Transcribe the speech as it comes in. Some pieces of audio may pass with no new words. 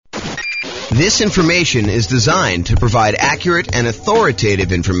This information is designed to provide accurate and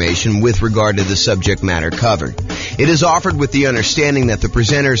authoritative information with regard to the subject matter covered. It is offered with the understanding that the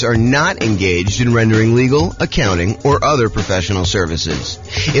presenters are not engaged in rendering legal, accounting, or other professional services.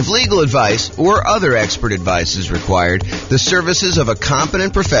 If legal advice or other expert advice is required, the services of a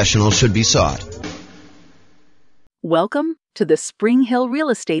competent professional should be sought. Welcome to the Spring Hill Real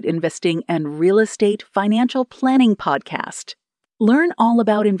Estate Investing and Real Estate Financial Planning Podcast. Learn all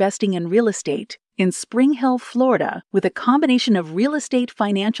about investing in real estate in Spring Hill, Florida, with a combination of real estate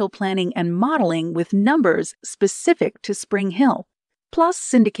financial planning and modeling with numbers specific to Spring Hill, plus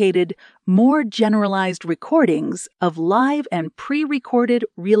syndicated, more generalized recordings of live and pre-recorded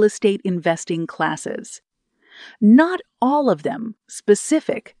real estate investing classes. Not all of them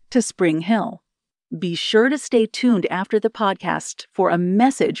specific to Spring Hill. Be sure to stay tuned after the podcast for a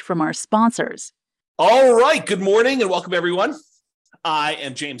message from our sponsors. All right, good morning and welcome everyone. I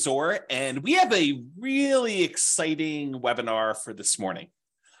am James Orr, and we have a really exciting webinar for this morning.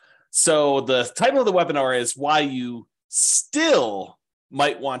 So the title of the webinar is why you still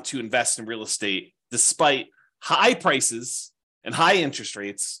might want to invest in real estate despite high prices and high interest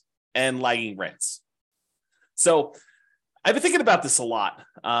rates and lagging rents. So I've been thinking about this a lot.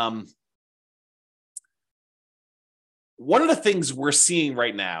 One of the things we're seeing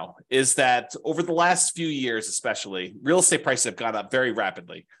right now is that over the last few years, especially, real estate prices have gone up very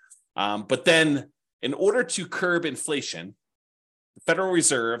rapidly. But then in order to curb inflation, the Federal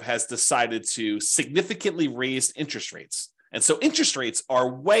Reserve has decided to significantly raise interest rates. And so interest rates are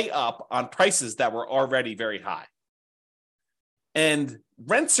way up on prices that were already very high. And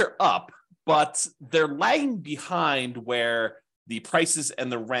rents are up, but they're lagging behind where the prices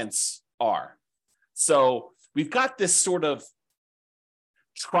and the rents are. So we've got this sort of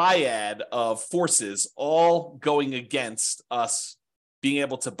triad of forces all going against us being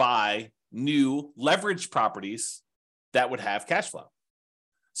able to buy new leveraged properties that would have cash flow.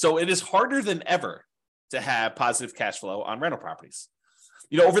 So it is harder than ever to have positive cash flow on rental properties.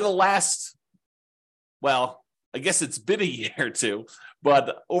 You know, over the last, well, I guess it's been a year or two,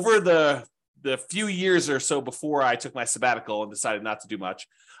 but over the few years or so before I took my sabbatical and decided not to do much,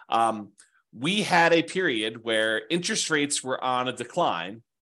 we had a period where interest rates were on a decline,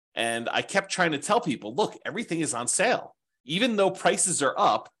 and I kept trying to tell people, look, everything is on sale. Even though prices are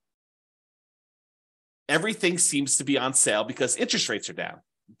up, everything seems to be on sale because interest rates are down.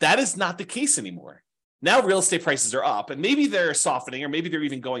 That is not the case anymore. Now real estate prices are up, and maybe they're softening, or maybe they're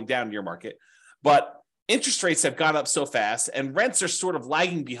even going down in your market, but interest rates have gone up so fast and rents are sort of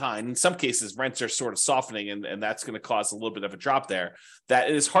lagging behind. In some cases, rents are sort of softening, and that's going to cause a little bit of a drop there, that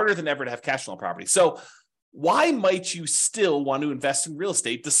it is harder than ever to have cash flow on property. So why might you still want to invest in real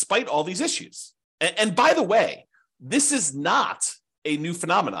estate despite all these issues? And by the way, this is not a new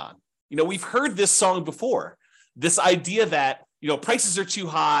phenomenon. You know, we've heard this song before, this idea that, you know, prices are too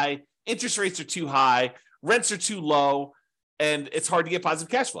high, interest rates are too high, rents are too low, and it's hard to get positive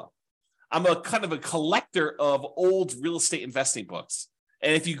cash flow. I'm a kind of a collector of old real estate investing books.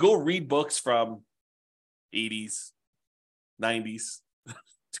 And if you go read books from 80s, 90s,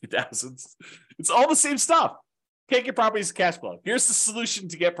 2000s, it's all the same stuff. Can't get properties cash flow. Here's the solution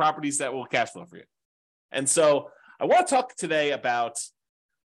to get properties that will cash flow for you. And so I want to talk today about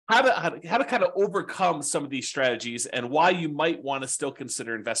how to kind of overcome some of these strategies and why you might want to still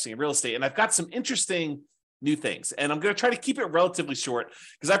consider investing in real estate. And I've got some interesting new things. And I'm going to try to keep it relatively short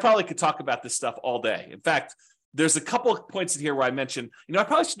because I probably could talk about this stuff all day. In fact, there's a couple of points in here where I mentioned, you know, I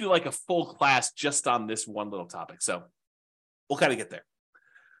probably should do like a full class just on this one little topic. So we'll kind of get there.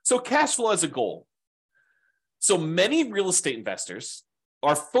 So cash flow as a goal. So many real estate investors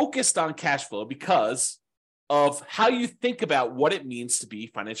are focused on cash flow because of how you think about what it means to be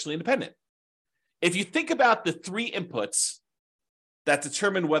financially independent. If you think about the three inputs that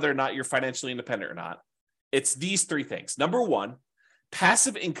determine whether or not you're financially independent or not, it's these three things. Number one,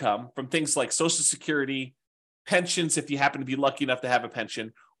 passive income from things like Social Security, pensions, if you happen to be lucky enough to have a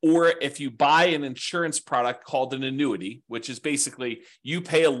pension, or if you buy an insurance product called an annuity, which is basically you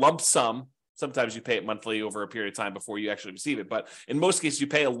pay a lump sum. Sometimes you pay it monthly over a period of time before you actually receive it. But in most cases, you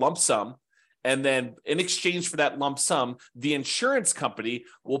pay a lump sum. And then in exchange for that lump sum, the insurance company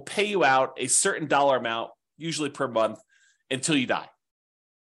will pay you out a certain dollar amount, usually per month, until you die.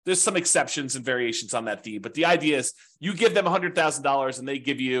 There's some exceptions and variations on that theme, but the idea is you give them $100,000 and they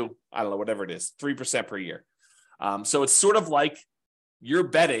give you, I don't know, whatever it is, 3% per year. So it's sort of like you're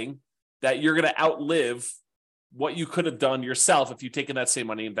betting that you're going to outlive what you could have done yourself if you'd taken that same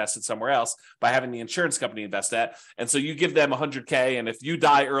money, invested somewhere else by having the insurance company invest that. And so you give them $100K, and if you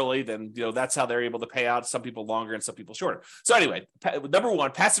die early, then that's how they're able to pay out, some people longer and some people shorter. So anyway, number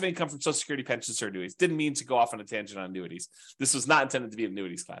one, passive income from Social Security, pensions, or annuities. Didn't mean to go off on a tangent on annuities. This was not intended to be an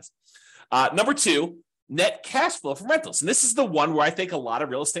annuities class. Number two, net cash flow from rentals. And this is the one where I think a lot of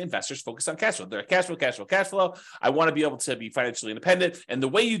real estate investors focus on cash flow. They're cash flow, cash flow, cash flow. I want to be able to be financially independent. And the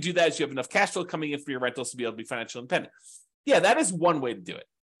way you do that is you have enough cash flow coming in for your rentals to be able to be financially independent. Yeah, that is one way to do it.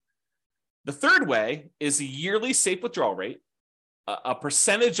 The third way is a yearly safe withdrawal rate, a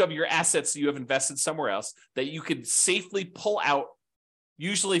percentage of your assets that you have invested somewhere else that you could safely pull out,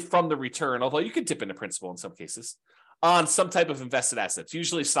 usually from the return, although you could dip into principal in some cases, on some type of invested assets,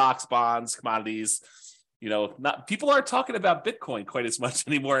 usually stocks, bonds, commodities. People aren't talking about Bitcoin quite as much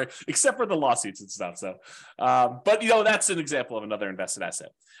anymore, except for the lawsuits and stuff. So, but that's an example of another invested asset.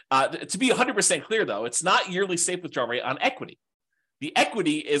 To be 100% clear, though, it's not yearly safe withdrawal rate on equity. The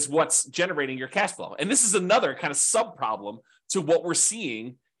equity is what's generating your cash flow. And this is another kind of sub problem to what we're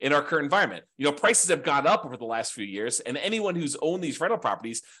seeing in our current environment. Prices have gone up over the last few years, and anyone who's owned these rental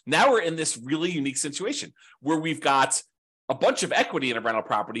properties, now we're in this really unique situation where we've got a bunch of equity in a rental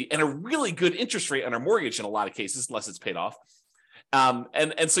property and a really good interest rate on our mortgage in a lot of cases, unless it's paid off.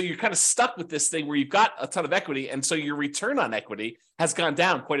 And so you're kind of stuck with this thing where you've got a ton of equity, and so your return on equity has gone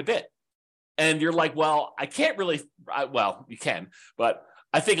down quite a bit. And you're like, well, I can't really, well, you can, but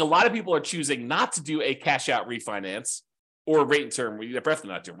I think a lot of people are choosing not to do a cash out refinance or rate and term. You're definitely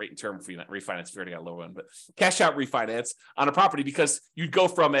not doing rate and term refinance if you already got a low one, but cash out refinance on a property, because you'd go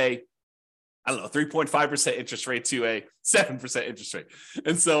from a 3.5% interest rate to a 7% interest rate.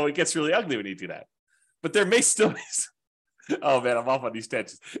 And so it gets really ugly when you do that. But there may still be, oh man, I'm off on these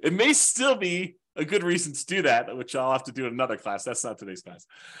tangents. It may still be a good reason to do that, which I'll have to do in another class. That's not today's class.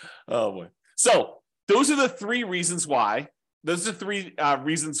 Oh boy. So those are the three reasons why. Those are three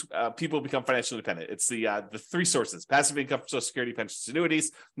reasons people become financially independent. It's the three sources: passive income from Social Security, pensions,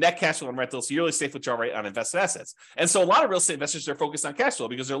 annuities, net cash flow on rentals, yearly safe withdrawal rate on invested assets. And so a lot of real estate investors are focused on cash flow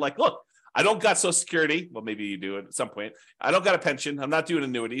because they're like, look, I don't got Social Security. Well, maybe you do at some point. I don't got a pension. I'm not doing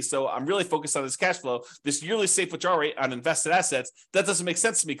annuity. So I'm really focused on this cash flow, this yearly safe withdrawal rate on invested assets. That doesn't make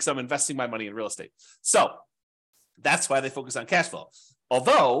sense to me because I'm investing my money in real estate. So that's why they focus on cash flow.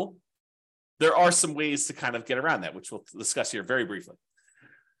 Although there are some ways to kind of get around that, which we'll discuss here very briefly.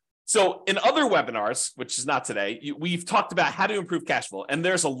 So in other webinars, which is not today, we've talked about how to improve cash flow. And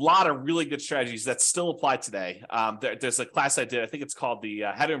there's a lot of really good strategies that still apply today. There's a class I did, I think it's called the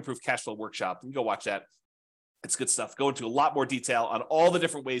How to Improve Cash Flow Workshop. You can go watch that. It's good stuff. Go into a lot more detail on all the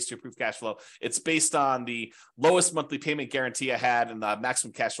different ways to improve cash flow. It's based on the lowest monthly payment guarantee I had and the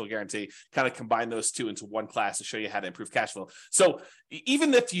maximum cash flow guarantee. Kind of combine those two into one class to show you how to improve cash flow. So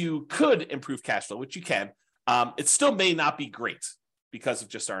even if you could improve cash flow, which you can, it still may not be great because of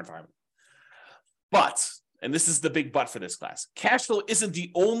just our environment. But, and this is the big but for this class, cash flow isn't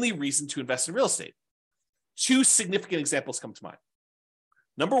the only reason to invest in real estate. Two significant examples come to mind.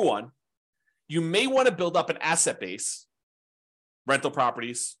 Number one, you may want to build up an asset base, rental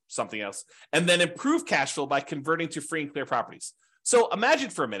properties, something else, and then improve cash flow by converting to free and clear properties. So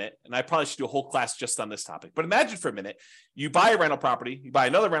imagine for a minute, and I probably should do a whole class just on this topic, but imagine for a minute, you buy a rental property, you buy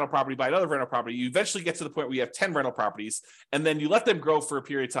another rental property, buy another rental property, you eventually get to the point where you have 10 rental properties, and then you let them grow for a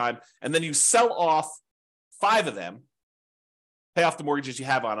period of time, and then you sell off 5 of them, pay off the mortgages you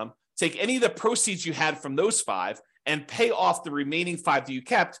have on them, take any of the proceeds you had from those 5, and pay off the remaining 5 that you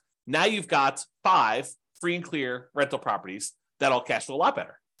kept. Now you've got 5 free and clear rental properties that'll cash flow a lot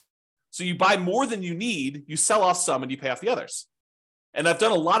better. So you buy more than you need, you sell off some, and you pay off the others. And I've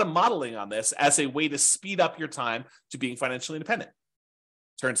done a lot of modeling on this as a way to speed up your time to being financially independent.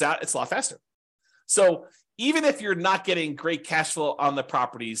 Turns out it's a lot faster. So even if you're not getting great cash flow on the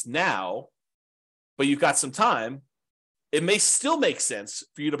properties now, but you've got some time, it may still make sense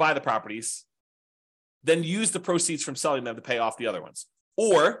for you to buy the properties, then use the proceeds from selling them to pay off the other ones.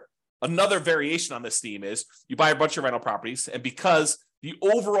 Or another variation on this theme is you buy a bunch of rental properties, and because the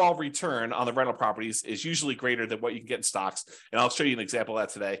overall return on the rental properties is usually greater than what you can get in stocks. And I'll show you an example of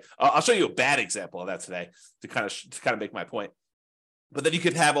that today. I'll show you a bad example of that today to kind of make my point. But then you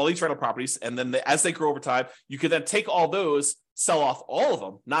could have all these rental properties, and then as they grow over time, you could then take all those, sell off all of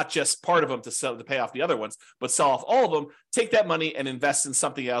them, not just part of them to pay off the other ones, but sell off all of them, take that money and invest in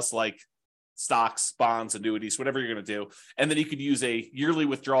something else like stocks, bonds, annuities, whatever you're going to do. And then you could use a yearly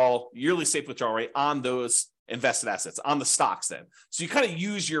safe withdrawal rate on those invested assets, on the stocks then. So you kind of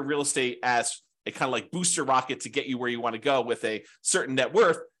use your real estate as a kind of like booster rocket to get you where you want to go with a certain net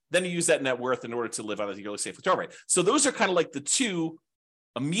worth. Then you use that net worth in order to live on a yearly safe withdrawal rate. So those are kind of like the two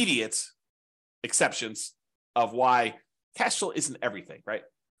immediate exceptions of why cash flow isn't everything, right?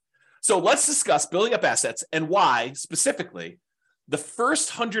 So let's discuss building up assets and why specifically the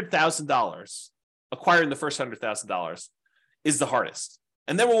first $100,000, acquiring the first $100,000 is the hardest.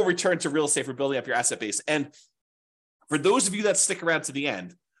 And then we'll return to real estate for building up your asset base. And for those of you that stick around to the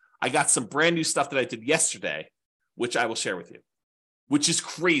end, I got some brand new stuff that I did yesterday, which I will share with you, which is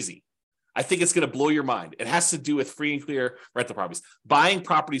crazy. I think it's going to blow your mind. It has to do with free and clear rental properties, buying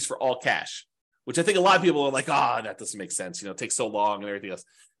properties for all cash, which I think a lot of people are like, that doesn't make sense. It takes so long and everything else.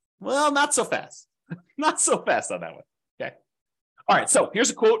 Well, not so fast. Not so fast on that one. Okay. All right. So here's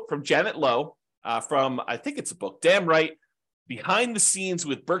a quote from Janet Lowe from, I think it's a book, Damn Right, Behind the Scenes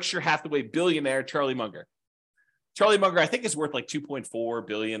with Berkshire Hathaway billionaire Charlie Munger. Charlie Munger, I think, is worth like $2.4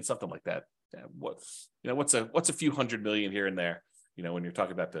 billion, something like that. What's a few hundred million here and there, when you're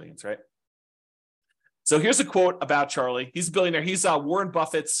talking about billions, right? So here's a quote about Charlie. He's a billionaire. He's Warren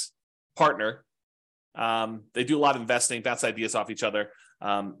Buffett's partner. They do a lot of investing, bounce ideas off each other.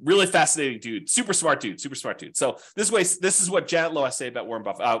 Really fascinating dude, super smart dude. So this is what Janet Lowe has to say about Warren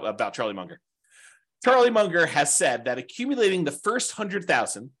Buffett, about Charlie Munger. Charlie Munger has said that accumulating the first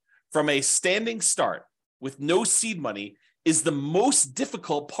 100,000 from a standing start with no seed money is the most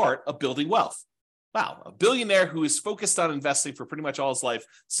difficult part of building wealth. Wow, a billionaire who is focused on investing for pretty much all his life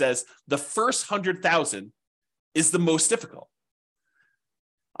says the first 100,000 is the most difficult.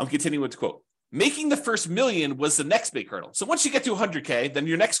 I'm continuing with the quote. Making the first million was the next big hurdle. So once you get to 100K, then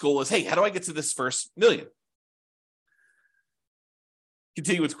your next goal is, hey, how do I get to this first million?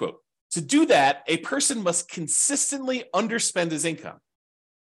 Continue with the quote. To do that, a person must consistently underspend his income.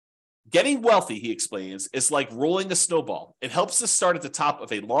 Getting wealthy, he explains, is like rolling a snowball. It helps us start at the top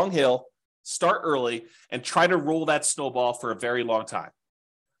of a long hill, start early, and try to roll that snowball for a very long time.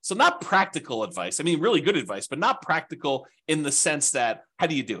 So not practical advice. I mean, really good advice, but not practical in the sense that, how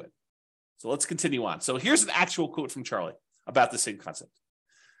do you do it? So let's continue on. So here's an actual quote from Charlie about the same concept.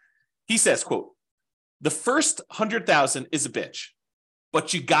 He says, quote, the first 100,000 is a bitch,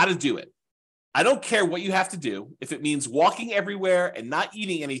 but you got to do it. I don't care what you have to do. If it means walking everywhere and not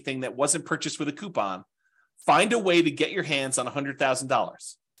eating anything that wasn't purchased with a coupon, find a way to get your hands on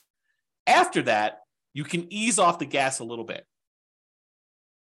 $100,000. After that, you can ease off the gas a little bit.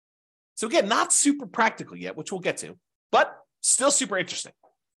 So again, not super practical yet, which we'll get to, but still super interesting.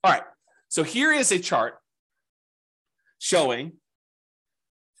 All right. So here is a chart showing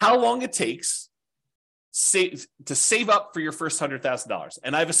how long it takes to save up for your first $100,000.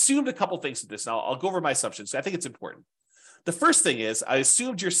 And I've assumed a couple things with this. Now I'll go over my assumptions. I think it's important. The first thing is I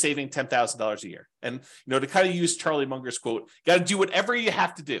assumed you're saving $10,000 a year. And, to kind of use Charlie Munger's quote, got to do whatever you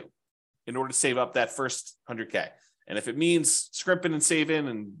have to do in order to save up that first 100K. And if it means scrimping and saving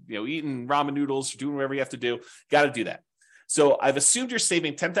and, eating ramen noodles or doing whatever you have to do, got to do that. So I've assumed you're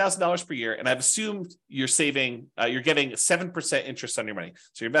saving $10,000 per year, and I've assumed you're getting 7% interest on your money.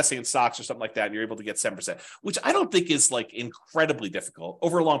 So you're investing in stocks or something like that, and you're able to get 7%, which I don't think is like incredibly difficult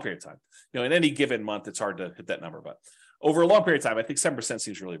over a long period of time. In any given month, it's hard to hit that number, but over a long period of time, I think 7%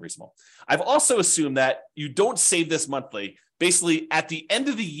 seems really reasonable. I've also assumed that you don't save this monthly. Basically, at the end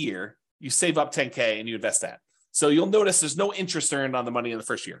of the year, you save up 10K and you invest that. So you'll notice there's no interest earned on the money in the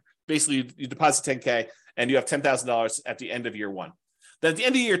first year. Basically, you deposit 10K and you have $10,000 at the end of year one. Then at the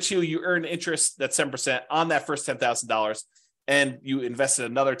end of year two, you earn interest that's 7% on that first $10,000, and you invested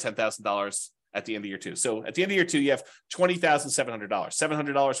another $10,000 at the end of year two. So at the end of year two, you have $20,700.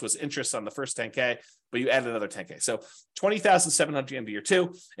 $700 was interest on the first 10K, but you added another 10K. So $20,700 at the end of year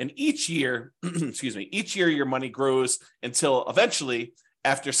two. And each year, each year your money grows until eventually,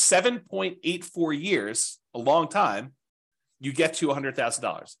 after 7.84 years, a long time, you get to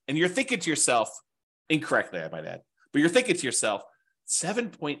 $100,000. And you're thinking to yourself, incorrectly, I might add, but you're thinking to yourself,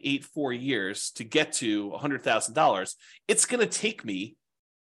 7.84 years to get to $100,000. It's going to take me,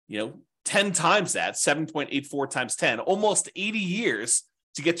 10 times that, 7.84 times 10, almost 80 years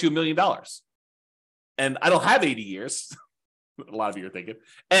to get to $1 million. And I don't have 80 years. A lot of you are thinking.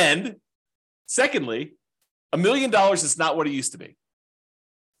 And secondly, $1 million is not what it used to be.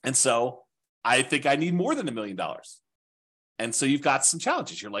 And so I think I need more than $1 million. And so you've got some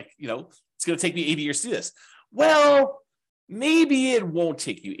challenges. You're like, it's going to take me 80 years to do this. Well, maybe it won't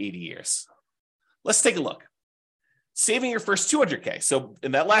take you 80 years. Let's take a look. Saving your first 200K. So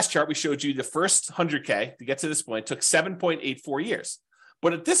in that last chart, we showed you the first 100K to get to this point took 7.84 years.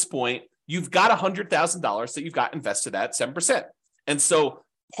 But at this point, you've got $100,000 that you've got invested at 7%. And so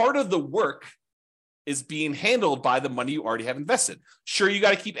part of the work is being handled by the money you already have invested. Sure, you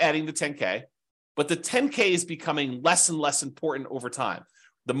got to keep adding the 10K, but the 10K is becoming less and less important over time.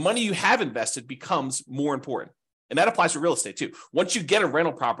 The money you have invested becomes more important. And that applies for real estate too. Once you get a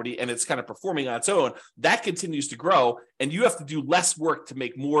rental property and it's kind of performing on its own, that continues to grow and you have to do less work to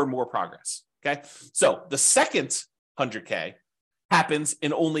make more and more progress. Okay. So the second 100K happens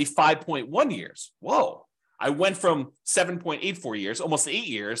in only 5.1 years. Whoa. I went from 7.84 years, almost 8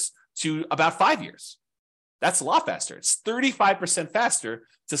 years, to about 5 years. That's a lot faster. It's 35% faster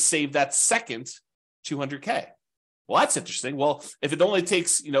to save that second 200K. Well, that's interesting. Well, if it only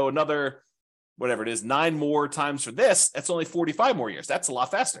takes, another, whatever it is, 9 more times for this, that's only 45 more years. That's a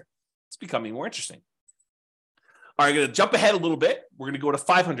lot faster. It's becoming more interesting. All right, I'm going to jump ahead a little bit. We're going to go to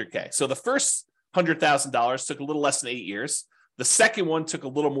 500K. So the first $100,000 took a little less than 8 years. The second one took a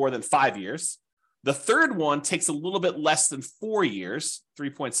little more than 5 years. The third one takes a little bit less than 4 years,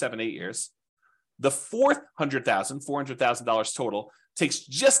 3.78 years. The fourth $400,000 total, takes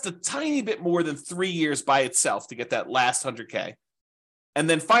just a tiny bit more than 3 years by itself to get that last 100K. And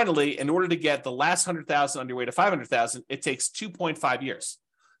then finally, in order to get the last 100,000 on your way to 500,000, it takes 2.5 years.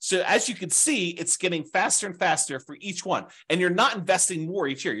 So as you can see, it's getting faster and faster for each one. And you're not investing more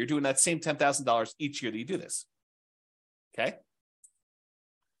each year. You're doing that same $10,000 each year that you do this. Okay.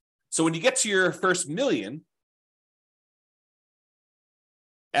 So when you get to your first million,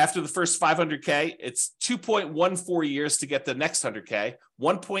 after the first 500K, it's 2.14 years to get the next 100K,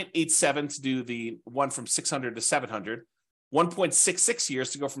 1.87 to do the one from 600 to 700, 1.66 years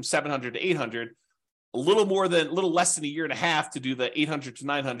to go from 700 to 800, a little less than a year and a half to do the 800 to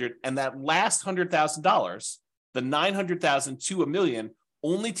 900, and that last $100,000, the 900,000 to $1 million,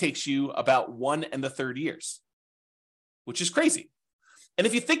 only takes you about 1 1/3 years, which is crazy. And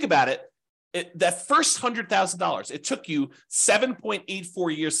if you think about it, that first $100,000, it took you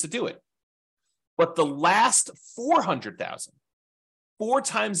 7.84 years to do it. But the last 400,000, 4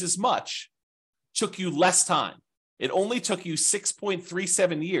 times as much, took you less time. It only took you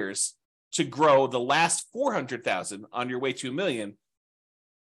 6.37 years to grow the last 400,000 on your way to $1 million,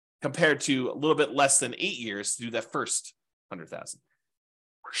 compared to a little bit less than 8 years to do that first 100,000.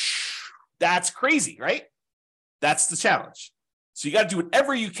 That's crazy, right? That's the challenge. So you got to do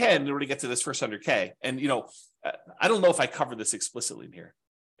whatever you can in order to get to this first 100K. And, I don't know if I covered this explicitly in here.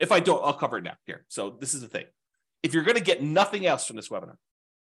 If I don't, I'll cover it now here. So this is the thing. If you're going to get nothing else from this webinar,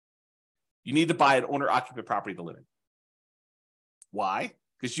 you need to buy an owner-occupant property to live in. Why?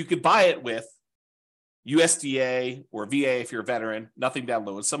 Because you could buy it with USDA or VA if you're a veteran, nothing down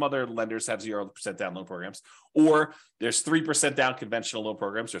loan. Some other lenders have 0% down loan programs, or there's 3% down conventional loan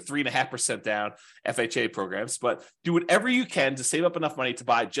programs or 3.5% down FHA programs. But do whatever you can to save up enough money to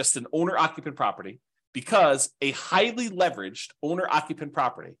buy just an owner-occupant property, because a highly leveraged owner-occupant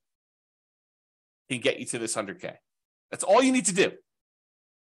property can get you to this 100K. That's all you need to do.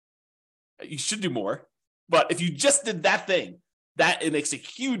 You should do more, but if you just did that thing, it makes a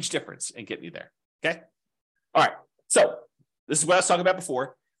huge difference in getting you there. Okay. All right. So this is what I was talking about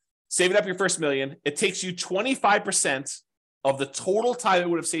before. Saving up your first $1 million. It takes you 25% of the total time it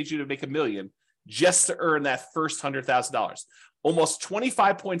would have saved you to make $1 million just to earn that first $100,000. Almost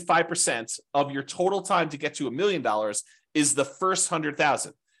 25.5% of your total time to get to $1 million is the first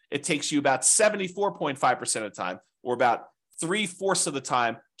 100,000. It takes you about 74.5% of the time, or about 3/4 of the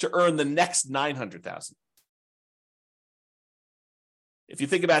time, to earn the next 900,000. If you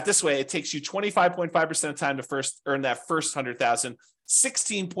think about it this way, it takes you 25.5% of the time to earn that first 100,000,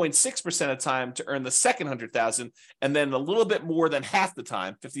 16.6% of the time to earn the second 100,000, and then a little bit more than half the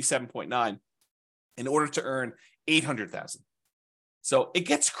time, 57.9, in order to earn 800,000. So it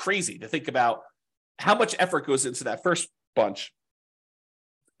gets crazy to think about how much effort goes into that first bunch,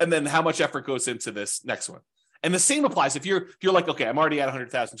 and then how much effort goes into this next one. And the same applies if you're like, okay, I'm already at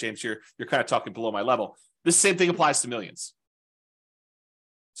 100,000, James. You're kind of talking below my level. This same thing applies to millions.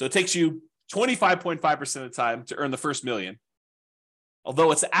 So it takes you 25.5% of the time to earn the first $1 million,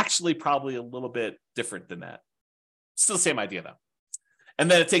 although it's actually probably a little bit different than that. Still the same idea, though. And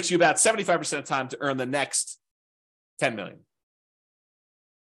then it takes you about 75% of the time to earn the next 10 million.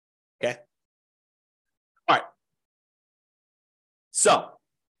 Okay? All right. So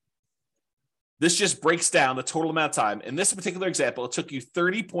this just breaks down the total amount of time. In this particular example, it took you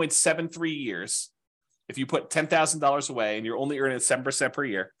 30.73 years if you put $10,000 away and you're only earning 7% per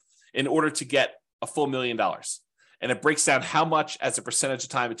year in order to get a full $1 million. And it breaks down how much as a percentage of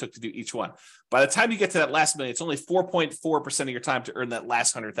time it took to do each one. By the time you get to that last $1 million, it's only 4.4% of your time to earn that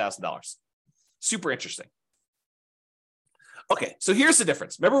last $100,000. Super interesting. Okay, so here's the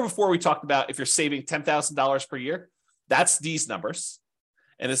difference. Remember before we talked about if you're saving $10,000 per year, that's these numbers.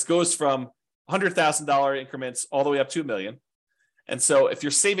 And this goes from $100,000 increments all the way up to $1 million. And so if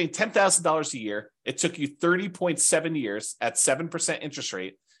you're saving $10,000 a year, it took you 30.7 years at 7% interest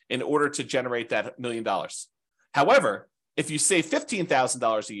rate in order to generate that $1 million. However, if you save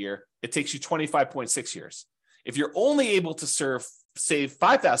 $15,000 a year, it takes you 25.6 years. If you're only able to save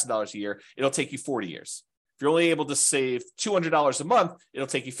 $5,000 a year, it'll take you 40 years. If you're only able to save $200 a month, it'll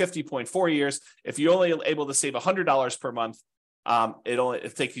take you 50.4 years. If you're only able to save $100 per month, it'll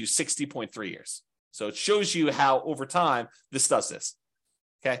take you 60.3 years. So it shows you how over time this does this.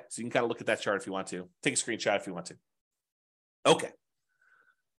 Okay, so you can kind of look at that chart if you want to. Take a screenshot if you want to. Okay.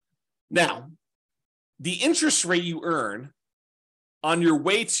 Now, the interest rate you earn on your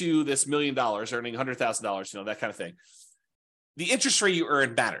way to this $1 million, earning $100,000, that kind of thing, the interest rate you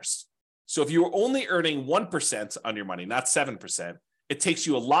earn matters. So if you're only earning 1% on your money, not 7%, it takes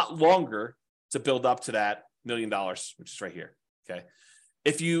you a lot longer to build up to that $1 million, which is right here. Okay.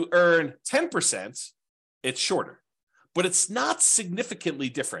 If you earn 10%, it's shorter, but it's not significantly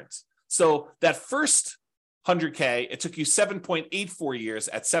different. So that first 100K, it took you 7.84 years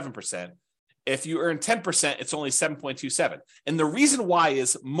at 7%. If you earn 10%, it's only 7.27. And the reason why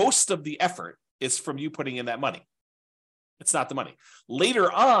is most of the effort is from you putting in that money. It's not the money.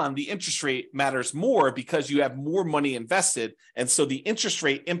 Later on, the interest rate matters more because you have more money invested. And so the interest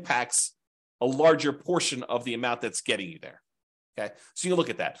rate impacts a larger portion of the amount that's getting you there. Okay, so you look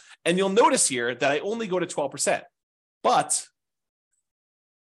at that. And you'll notice here that I only go to 12%. But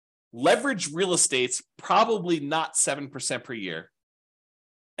leveraged real estate's probably not 7% per year.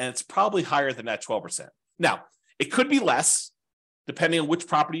 And it's probably higher than that 12%. Now, it could be less, depending on which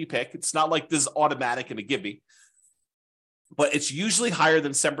property you pick. It's not like this is automatic and a give me. But it's usually higher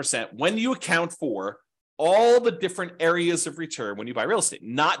than 7% when you account for all the different areas of return when you buy real estate,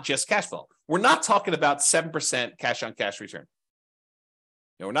 not just cash flow. We're not talking about 7% cash on cash return.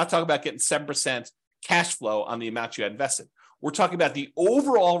 We're not talking about getting 7% cash flow on the amount you had invested. We're talking about the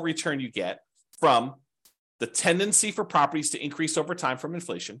overall return you get from the tendency for properties to increase over time from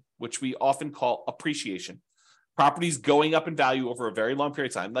inflation, which we often call appreciation. Properties going up in value over a very long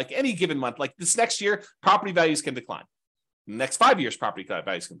period of time, like any given month, like this next year, property values can decline. In the next 5 years, property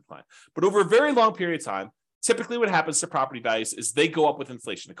values can decline. But over a very long period of time, typically what happens to property values is they go up with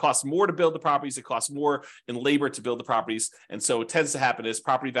inflation. It costs more to build the properties. It costs more in labor to build the properties. And so what tends to happen is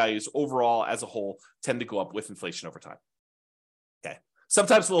property values overall as a whole tend to go up with inflation over time. Okay.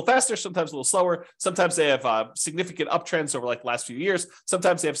 Sometimes a little faster, sometimes a little slower. Sometimes they have significant uptrends over like the last few years.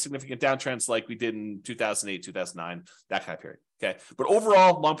 Sometimes they have significant downtrends like we did in 2008, 2009, that kind of period. Okay. But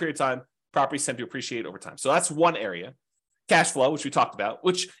overall, long period of time, properties tend to appreciate over time. So that's one area. Cash flow, which we talked about,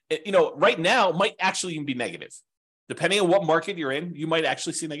 which, right now might actually even be negative. Depending on what market you're in, you might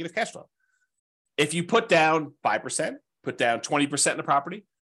actually see negative cash flow. If you put down 5%, put down 20% in a property,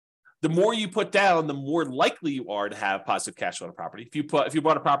 the more you put down, the more likely you are to have positive cash flow on a property. If you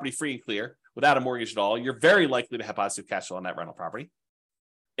bought a property free and clear without a mortgage at all, you're very likely to have positive cash flow on that rental property.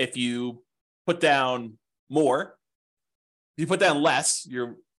 If you put down more, if you put down less,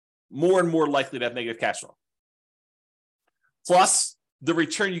 you're more and more likely to have negative cash flow. Plus the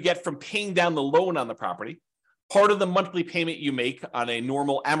return you get from paying down the loan on the property. Part of the monthly payment you make on a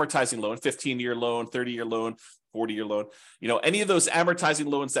normal amortizing loan, 15-year loan, 30-year loan, 40-year loan, any of those amortizing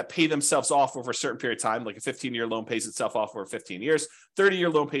loans that pay themselves off over a certain period of time, like a 15-year loan pays itself off over 15 years, 30-year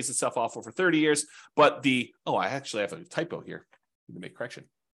loan pays itself off over 30 years. But I actually have a typo here. Let me make a correction.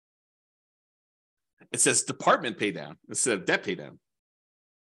 It says department pay down instead of debt pay down.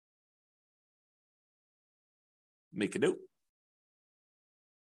 Make a note.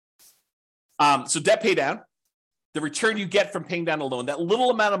 So debt pay down, the return you get from paying down a loan, that little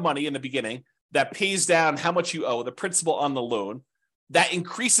amount of money in the beginning that pays down how much you owe, the principal on the loan, that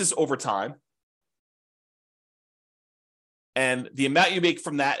increases over time. And the amount you make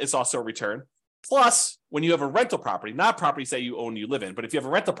from that is also a return. Plus, when you have a rental property, not properties that you own, you live in, but if you have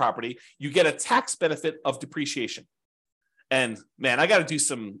a rental property, you get a tax benefit of depreciation. And man, I got to do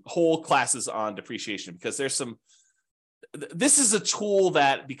some whole classes on depreciation because this is a tool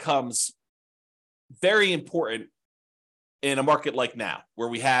that becomes very important in a market like now, where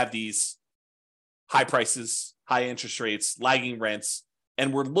we have these high prices, high interest rates, lagging rents,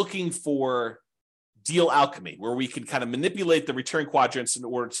 and we're looking for deal alchemy, where we can kind of manipulate the return quadrants in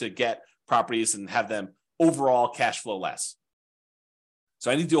order to get properties and have them overall cash flow less.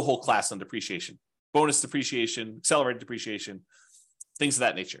 So I need to do a whole class on depreciation, bonus depreciation, accelerated depreciation, things of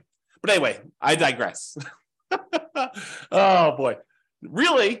that nature. But anyway, I digress. Oh boy.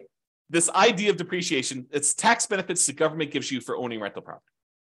 Really, this idea of depreciation, it's tax benefits the government gives you for owning rental property.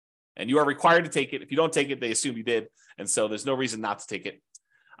 And you are required to take it. If you don't take it, they assume you did. And so there's no reason not to take it.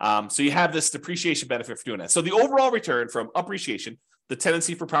 So you have this depreciation benefit for doing that. So the overall return from appreciation, the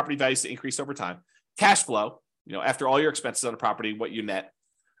tendency for property values to increase over time, cash flow, after all your expenses on a property, what you net,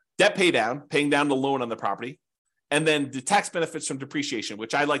 debt pay down, paying down the loan on the property, and then the tax benefits from depreciation,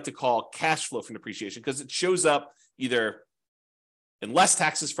 which I like to call cash flow from depreciation, because it shows up either in less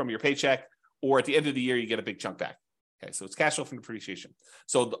taxes from your paycheck, or at the end of the year, you get a big chunk back. Okay, so it's cash flow from depreciation.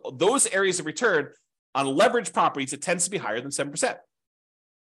 So those areas of return on leveraged properties, it tends to be higher than 7%.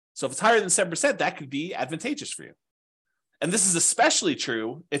 So if it's higher than 7%, that could be advantageous for you. And this is especially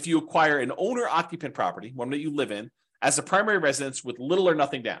true if you acquire an owner-occupant property, one that you live in, as a primary residence with little or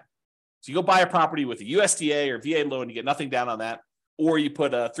nothing down. So you go buy a property with a USDA or VA loan, you get nothing down on that, or you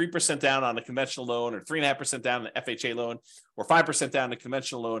put a 3% down on a conventional loan, or 3.5% down on an FHA loan, or 5% down on a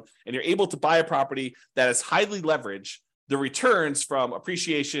conventional loan, and you're able to buy a property that is highly leveraged. The returns from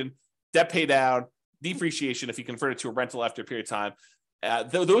appreciation, debt pay down, depreciation, if you convert it to a rental after a period of time,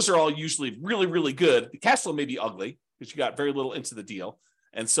 those are all usually really, really good. The cash flow may be ugly because you got very little into the deal.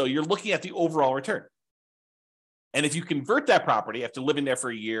 And so you're looking at the overall return. And if you convert that property after living there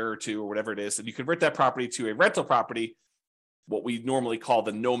for a year or two or whatever it is, and you convert that property to a rental property, what we normally call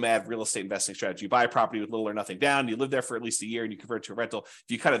the nomad real estate investing strategy. You buy a property with little or nothing down, you live there for at least a year, and you convert to a rental. If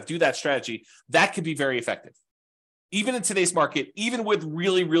you kind of do that strategy, that can be very effective. Even in today's market, even with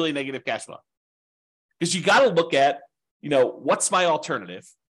really, really negative cash flow. Because you got to look at, what's my alternative?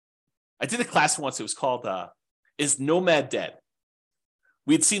 I did a class once, it was called, Is Nomad Dead?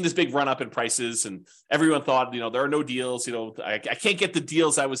 We had seen this big run up in prices, and everyone thought, there are no deals. I can't get the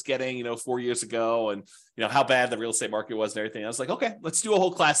deals I was getting, 4 years ago, and how bad the real estate market was and everything. I was like, okay, let's do a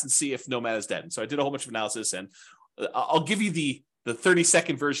whole class and see if Nomad is dead. And so I did a whole bunch of analysis, and I'll give you the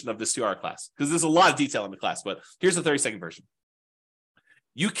 30-second version of this 2-hour class, because there's a lot of detail in the class, but here's the 30-second version.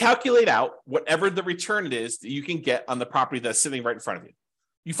 You calculate out whatever the return it is that you can get on the property that's sitting right in front of you.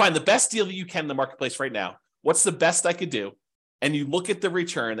 You find the best deal that you can in the marketplace right now. What's the best I could do? And you look at the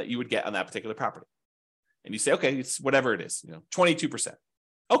return that you would get on that particular property. And you say, okay, it's whatever it is, 22%.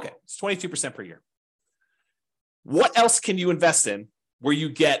 Okay, it's 22% per year. What else can you invest in where you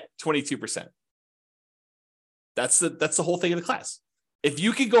get 22%? That's the whole thing of the class. If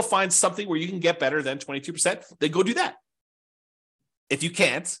you can go find something where you can get better than 22%, then go do that. If you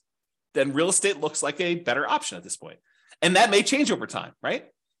can't, then real estate looks like a better option at this point. And that may change over time, right?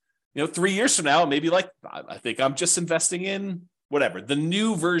 3 years from now, maybe I think I'm just investing in whatever, the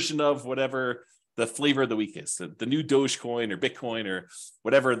new version of whatever the flavor of the week is, the new Dogecoin or Bitcoin or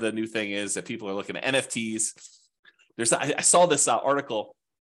whatever the new thing is that people are looking at, NFTs. I saw this article.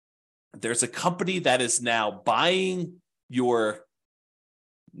 There's a company that is now buying your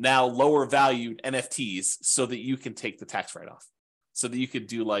now lower valued NFTs so that you can take the tax write-off, so that you could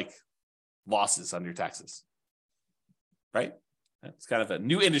do losses on your taxes, right? It's kind of a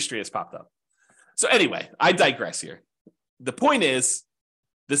new industry that's popped up. So anyway, I digress here. The point is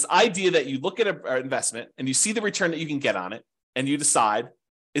this idea that you look at an investment and you see the return that you can get on it, and you decide,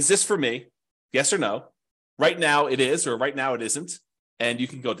 is this for me? Yes or no? Right now it is, or right now it isn't. And you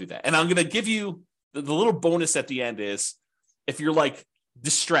can go do that. And I'm going to give you the little bonus at the end is, if you're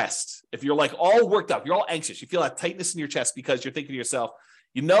distressed, if you're all worked up, you're all anxious, you feel that tightness in your chest because you're thinking to yourself,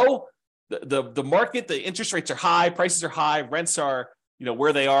 the market, the interest rates are high, prices are high, rents are,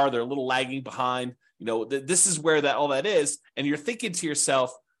 where they are, they're a little lagging behind. This is where all that is. And you're thinking to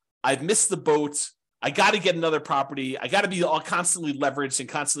yourself, I've missed the boat. I got to get another property. I got to be all constantly leveraged and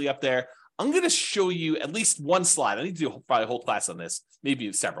constantly up there. I'm going to show you at least one slide. I need to do probably a whole class on this,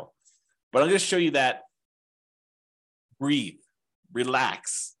 maybe several, but I'm going to show you that breathe,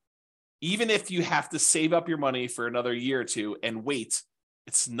 relax. Even if you have to save up your money for another year or two and wait,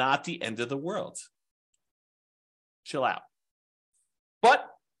 it's not the end of the world. Chill out. But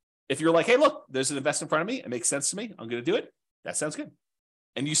if you're like, hey, look, there's an investment in front of me, it makes sense to me, I'm going to do it, that sounds good.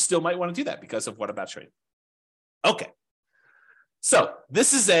 And you still might want to do that because of what I'm about to show you. Okay. So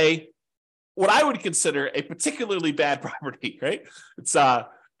this is what I would consider a particularly bad property, right? It's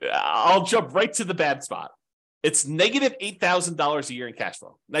I'll jump right to the bad spot. It's negative $8,000 a year in cash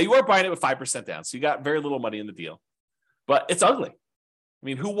flow. Now you are buying it with 5% down, so you got very little money in the deal, but it's ugly. I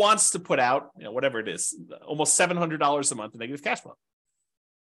mean, who wants to put out, whatever it is, almost $700 a month in negative cash flow?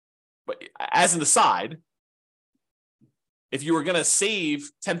 But as an aside, if you were going to save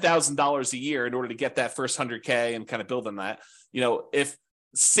 $10,000 a year in order to get that first 100K and kind of build on that, if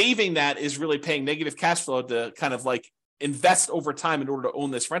saving that is really paying negative cash flow to kind of invest over time in order to own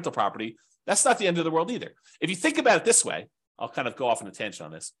this rental property, that's not the end of the world either. If you think about it this way, I'll kind of go off on a tangent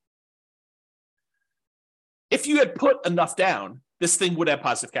on this. If you had put enough down, this thing would have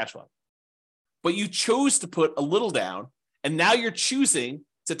positive cash flow. But you chose to put a little down, and now you're choosing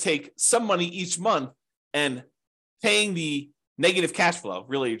to take some money each month and paying the negative cash flow.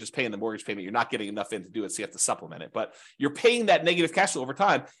 Really, you're just paying the mortgage payment. You're not getting enough in to do it, so you have to supplement it. But you're paying that negative cash flow over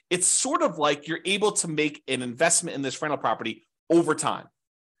time. It's sort of like you're able to make an investment in this rental property over time.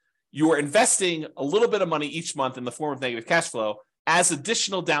 You are investing a little bit of money each month in the form of negative cash flow as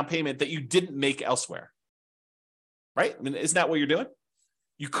additional down payment that you didn't make elsewhere. Right? I mean, isn't that what you're doing?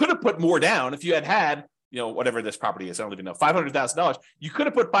 You could have put more down if you had, whatever this property is. I don't even know, $500,000. You could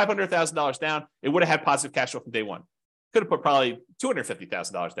have put $500,000 down. It would have had positive cash flow from day one. Could have put probably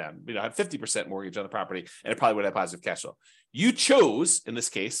 $250,000 down, had 50% mortgage on the property, and it probably would have positive cash flow. You chose, in this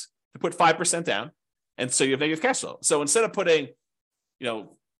case, to put 5% down, and so you have negative cash flow. So instead of putting,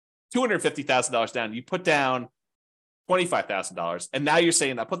 $250,000 down, you put down $25,000, and now you're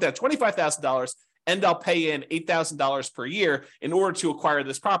saying, I put down $25,000, and I'll pay in $8,000 per year in order to acquire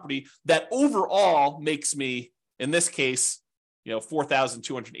this property that overall makes me, in this case,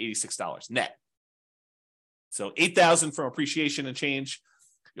 $4,286 net. So $8,000 from appreciation and change,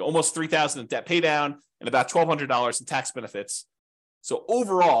 almost $3,000 in debt pay down, and about $1,200 in tax benefits. So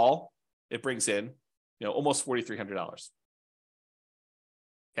overall, it brings in, almost $4,300.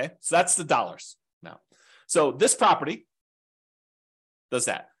 Okay, so that's the dollars now. So this property does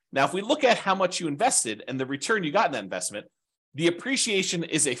that. Now, if we look at how much you invested and the return you got in that investment, the appreciation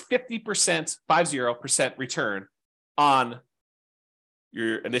is a 50% return on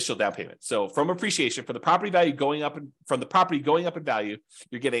your initial down payment. So from appreciation, for the property value going up, in value,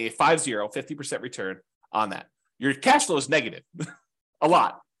 you're getting a 50% return on that. Your cash flow is negative, a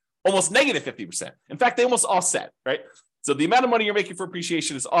lot, almost negative 50%. In fact, they almost offset, right? So the amount of money you're making for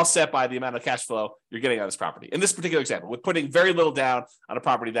appreciation is offset by the amount of cash flow you're getting on this property. In this particular example, with putting very little down on a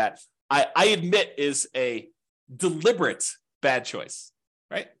property that I admit is a deliberate bad choice,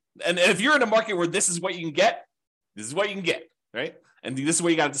 right? And if you're in a market where this is what you can get, this is what you can get, right? And this is what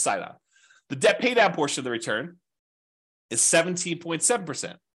you got to decide on. The debt pay down portion of the return is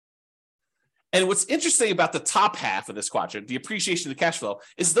 17.7%. And what's interesting about the top half of this quadrant, the appreciation of the cash flow,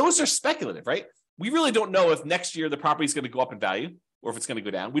 is those are speculative, right? We really don't know if next year the property is going to go up in value or if it's going to go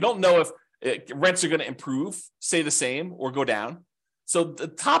down. We don't know if rents are going to improve, stay the same, or go down. So the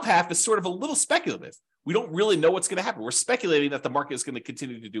top half is sort of a little speculative. We don't really know what's going to happen. We're speculating that the market is going to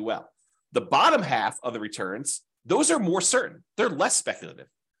continue to do well. The bottom half of the returns, those are more certain. They're less speculative.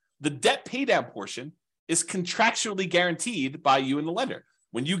 The debt pay down portion is contractually guaranteed by you and the lender.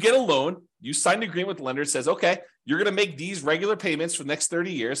 When you get a loan, you sign an agreement with the lender that says, okay, you're going to make these regular payments for the next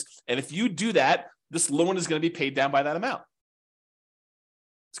 30 years. And if you do that, this loan is going to be paid down by that amount.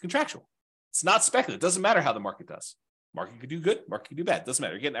 It's contractual. It's not speculative. It doesn't matter how the market does. Market could do good, market could do bad. It doesn't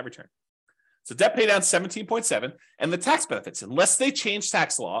matter. You're getting that return. So debt pay down 17.7, and the tax benefits, unless they change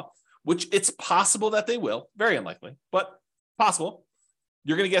tax law, which it's possible that they will, very unlikely, but possible,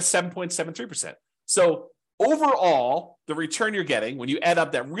 you're going to get 7.73%. So overall, the return you're getting when you add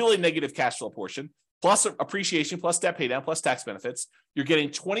up that really negative cash flow portion, plus appreciation, plus debt pay down, plus tax benefits, you're getting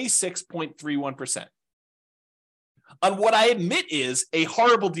 26.31%. On what I admit is a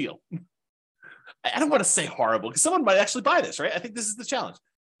horrible deal. I don't want to say horrible because someone might actually buy this, right? I think this is the challenge.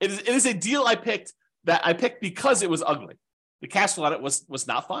 It is a deal I picked because it was ugly. The cash flow on it was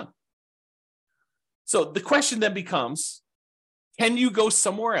not fun. So the question then becomes, can you go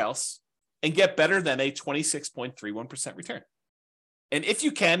somewhere else and get better than a 26.31% return? And if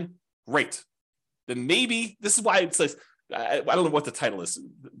you can, great. Then maybe this is why it says, I don't know what the title is,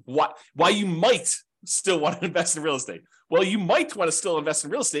 why you might still want to invest in real estate. Well, you might want to still invest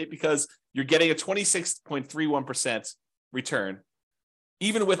in real estate because you're getting a 26.31% return,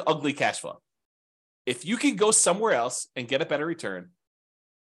 even with ugly cash flow. If you can go somewhere else and get a better return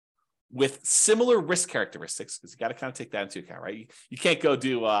with similar risk characteristics, because you got to kind of take that into account, right? You can't go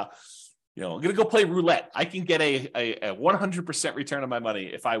do, I'm going to go play roulette. I can get a 100% return on my money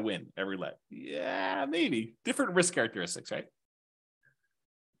if I win at roulette. Yeah, maybe. Different risk characteristics, right?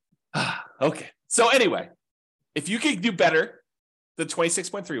 Okay. So anyway, if you can do better than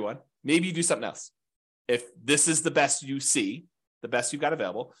 26.31, maybe you do something else. If this is the best you see, the best you've got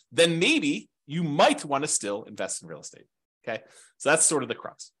available, then maybe you might want to still invest in real estate. Okay. So that's sort of the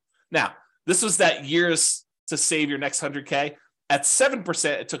crux. Now, this was that years to save your next 100K. At 7%,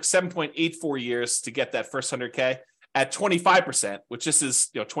 it took 7.84 years to get that first 100K. At 25%, which this is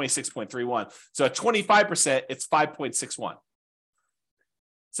 26.31. So at 25%, it's 5.61.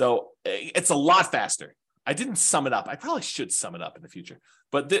 So it's a lot faster. I didn't sum it up. I probably should sum it up in the future.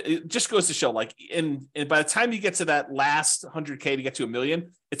 But it just goes to show, like, by the time you get to that last 100K to get to $1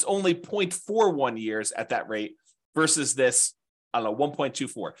 million, it's only 0.41 years at that rate versus this, I don't know,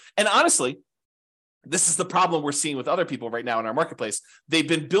 1.24. And honestly, this is the problem we're seeing with other people right now in our marketplace. They've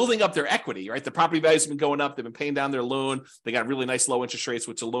been building up their equity, right? The property values have been going up. They've been paying down their loan. They got really nice low interest rates,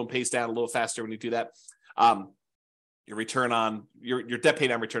 which the loan pays down a little faster when you do that. Your return on your debt pay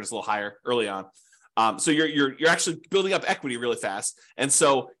down return is a little higher early on. So you're actually building up equity really fast. And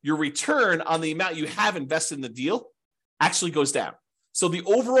so your return on the amount you have invested in the deal actually goes down. So the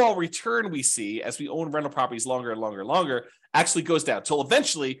overall return we see as we own rental properties longer and longer and longer actually goes down till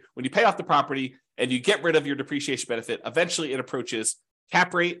eventually when you pay off the property and you get rid of your depreciation benefit, eventually it approaches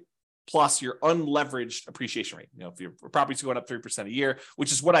cap rate plus your unleveraged appreciation rate. You know, if your property's going up 3% a year,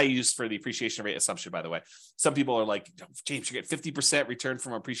 which is what I use for the appreciation rate assumption, by the way. Some people are like, James, you get 50% return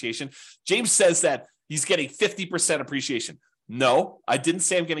from appreciation. James says that he's getting 50% appreciation. No, I didn't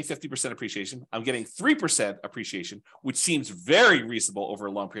say I'm getting 50% appreciation. I'm getting 3% appreciation, which seems very reasonable over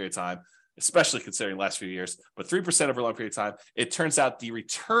a long period of time, especially considering the last few years. But 3% over a long period of time, it turns out the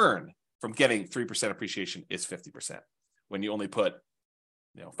return from getting 3% appreciation is 50% when you only put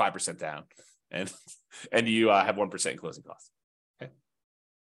 5% down and you have 1% in closing costs. Okay.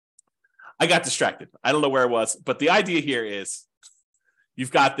 I got distracted. I don't know where I was, but the idea here is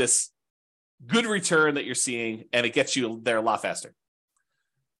you've got this good return that you're seeing, and it gets you there a lot faster.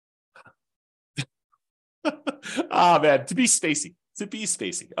 Man, to be spacey.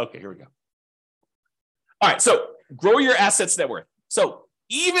 Okay, here we go. All right, so grow your assets net worth. So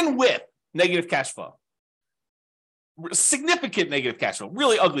even with negative cash flow, significant negative cash flow,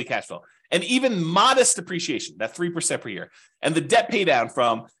 really ugly cash flow, and even modest depreciation, that 3% per year, and the debt pay down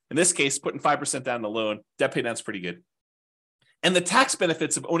from, in this case, putting 5% down the loan, debt pay down is pretty good. And the tax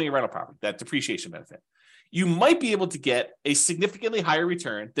benefits of owning a rental property, that depreciation benefit, you might be able to get a significantly higher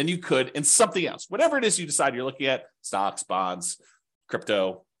return than you could in something else. Whatever it is you decide you're looking at, stocks, bonds,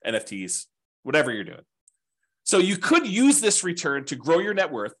 crypto, NFTs, whatever you're doing. So you could use this return to grow your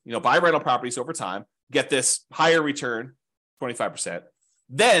net worth, buy rental properties over time, get this higher return, 25%.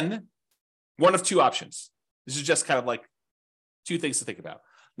 Then one of two options. This is just kind of like two things to think about.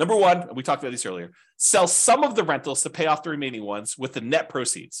 Number one, and we talked about these earlier, sell some of the rentals to pay off the remaining ones with the net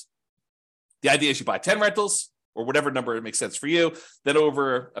proceeds. The idea is you buy 10 rentals or whatever number makes sense for you. Then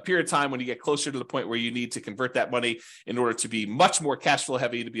over a period of time, when you get closer to the point where you need to convert that money in order to be much more cash flow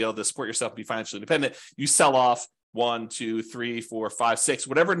heavy, to be able to support yourself and be financially independent, you sell off 1, 2, 3, 4, 5, 6,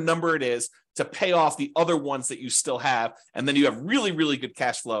 whatever number it is to pay off the other ones that you still have. And then you have really, really good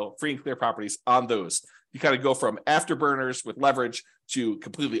cash flow, free and clear properties on those. You kind of go from afterburners with leverage to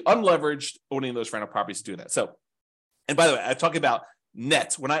completely unleveraged owning those rental properties to do that. So, and by the way, I talk about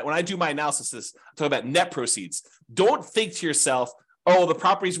net. When I do my analysis, I talk about net proceeds. Don't think to yourself, oh, the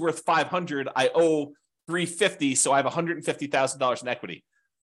property's worth $500, I owe $350, so I have $150,000 in equity.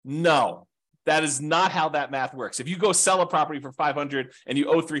 No, that is not how that math works. If you go sell a property for $500 and you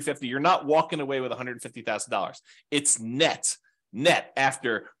owe $350, you're not walking away with $150,000. It's net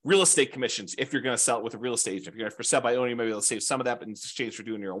after real estate commissions. If you're going to sell it with a real estate agent, if you're going to sell by owning, maybe they'll save some of that in exchange for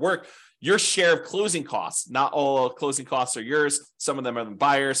doing your own work. Your share of closing costs, not all closing costs are yours. Some of them are the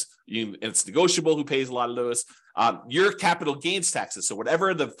buyers. It's negotiable who pays a lot of those. Your capital gains taxes. So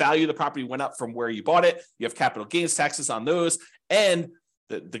whatever the value of the property went up from where you bought it, you have capital gains taxes on those. And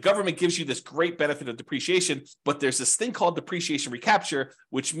the government gives you this great benefit of depreciation, but there's this thing called depreciation recapture,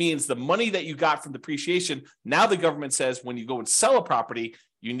 which means the money that you got from depreciation, now the government says when you go and sell a property,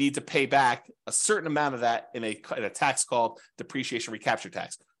 you need to pay back a certain amount of that in a tax called depreciation recapture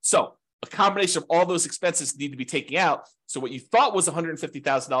tax. So a combination of all those expenses need to be taken out. So what you thought was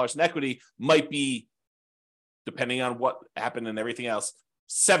 $150,000 in equity might be, depending on what happened and everything else,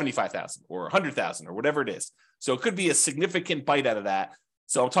 $75,000 or $100,000 or whatever it is. So it could be a significant bite out of that.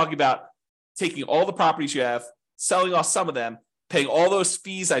 So I'm talking about taking all the properties you have, selling off some of them, paying all those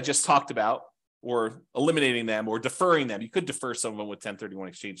fees I just talked about, or eliminating them or deferring them. You could defer some of them with 1031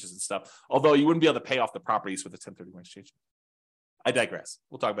 exchanges and stuff, although you wouldn't be able to pay off the properties with a 1031 exchange. I digress.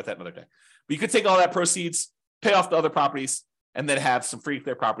 We'll talk about that another day. But you could take all that proceeds, pay off the other properties, and then have some free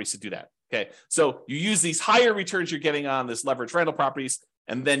clear properties to do that. Okay. So you use these higher returns you're getting on this leveraged rental properties,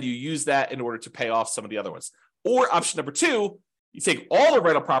 and then you use that in order to pay off some of the other ones. Or option number two, you take all the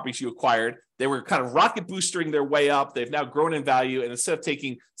rental properties you acquired, they were kind of rocket boostering their way up. They've now grown in value. And instead of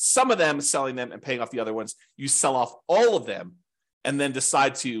taking some of them, selling them and paying off the other ones, you sell off all of them and then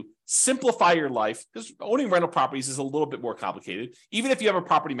decide to simplify your life, because owning rental properties is a little bit more complicated. Even if you have a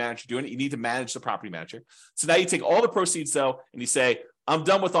property manager doing it, you need to manage the property manager. So now you take all the proceeds though, and you say, I'm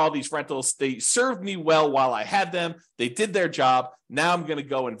done with all these rentals. They served me well while I had them. They did their job. Now I'm going to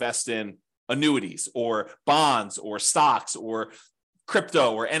go invest in annuities or bonds or stocks or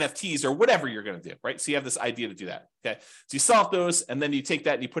crypto or NFTs or whatever you're going to do, right? So you have this idea to do that, okay? So you sell off those, and then you take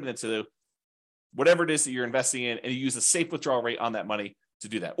that and you put it into whatever it is that you're investing in, and you use a safe withdrawal rate on that money to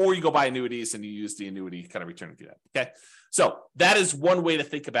do that. Or you go buy annuities and you use the annuity kind of return to do that. Okay. So that is one way to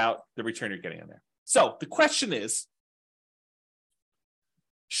think about the return you're getting on there. So the question is,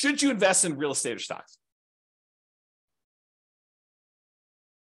 should you invest in real estate or stocks?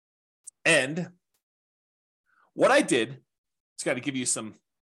 And what I did, it's got to give you some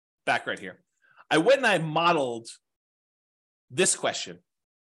background here. I went and I modeled this question.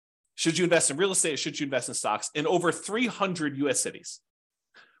 Should you invest in real estate or should you invest in stocks in over 300 US cities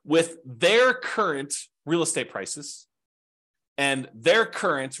with their current real estate prices and their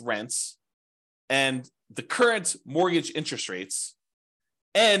current rents and the current mortgage interest rates.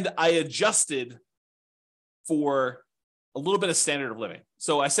 And I adjusted for a little bit of standard of living.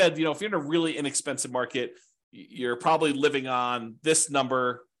 So I said, if you're in a really inexpensive market, you're probably living on this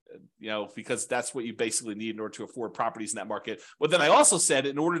number, because that's what you basically need in order to afford properties in that market. But then I also said,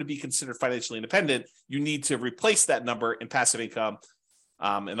 in order to be considered financially independent, you need to replace that number in passive income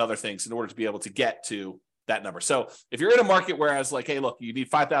and other things in order to be able to get to that number. So if you're in a market where I was like, hey, look, you need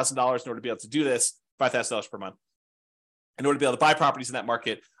 $5,000 in order to be able to do this, $5,000 per month, in order to be able to buy properties in that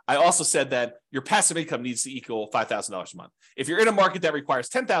market, I also said that your passive income needs to equal $5,000 a month. If you're in a market that requires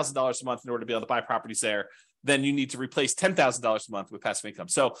 $10,000 a month in order to be able to buy properties there, then you need to replace $10,000 a month with passive income.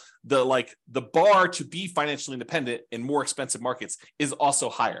 So the bar to be financially independent in more expensive markets is also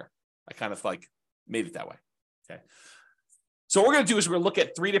higher. I kind of made it that way. Okay. So what we're going to do is we're going to look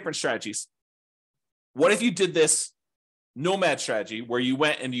at 3 different strategies. What if you did this nomad strategy where you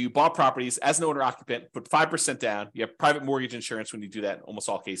went and you bought properties as an owner occupant, put 5% down, you have private mortgage insurance when you do that in almost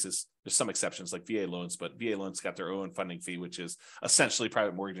all cases. There's some exceptions like VA loans, but VA loans got their own funding fee, which is essentially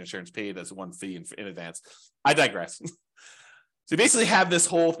private mortgage insurance paid as one fee in advance. I digress. So you basically have this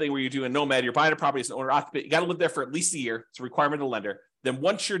whole thing where you're doing nomad, you're buying a property as an owner occupant, you got to live there for at least a year. It's a requirement of the lender. Then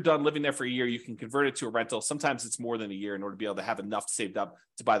once you're done living there for a year, you can convert it to a rental. Sometimes it's more than a year in order to be able to have enough saved up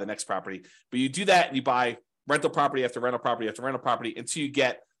to buy the next property. But you do that and you buy rental property after rental property after rental property until you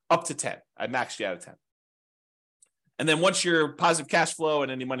get up to 10. I maxed you out of 10. And then once your positive cash flow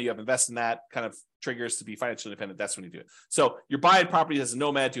and any money you have invested in that kind of triggers to be financially independent, that's when you do it. So you're buying properties as a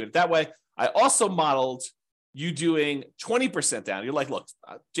nomad, doing it that way. I also modeled you doing 20% down. You're like, look,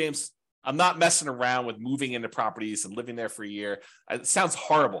 James, I'm not messing around with moving into properties and living there for a year. It sounds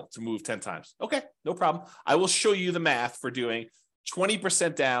horrible to move 10 times. Okay, no problem. I will show you the math for doing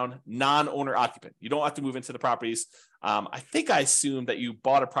 20% down, non-owner occupant. You don't have to move into the properties. I think I assumed that you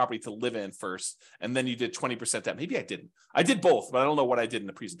bought a property to live in first, and then you did 20% down. Maybe I didn't. I did both, but I don't know what I did in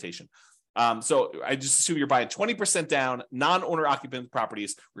the presentation. So I just assume you're buying 20% down, non-owner occupant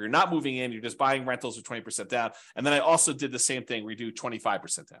properties where you're not moving in, you're just buying rentals with 20% down. And then I also did the same thing where you do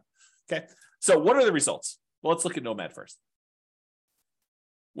 25% down. Okay. So what are the results? Well, let's look at Nomad first.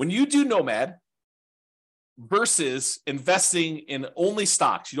 When you do Nomad versus investing in only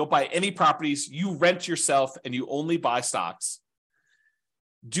stocks, you don't buy any properties, you rent yourself and you only buy stocks.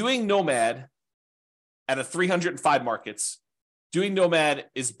 Doing Nomad at a 305 markets, doing Nomad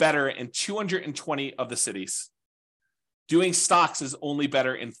is better in 220 of the cities. Doing stocks is only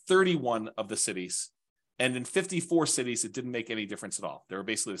better in 31 of the cities. And in 54 cities, it didn't make any difference at all. They were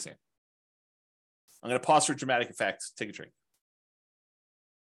basically the same. I'm going to pause for dramatic effect. Take a drink.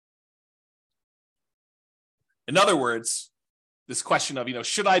 In other words, this question of,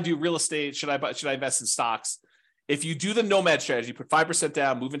 should I do real estate? Should I invest in stocks? If you do the Nomad strategy, put 5%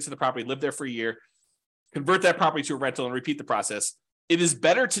 down, move into the property, live there for a year, convert that property to a rental and repeat the process, it is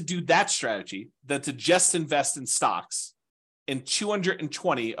better to do that strategy than to just invest in stocks in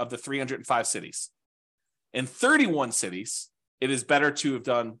 220 of the 305 cities. In 31 cities, it is better to have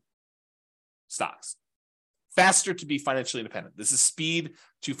done stocks. Faster to be financially independent. This is speed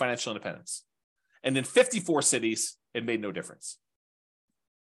to financial independence. And in 54 cities, it made no difference.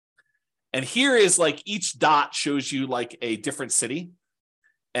 And here is each dot shows you a different city.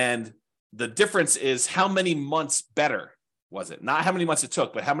 And the difference is how many months better was it? Not how many months it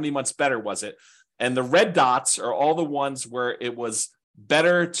took, but how many months better was it? And the red dots are all the ones where it was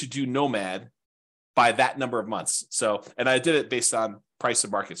better to do Nomad by that number of months. So, and I did it based on price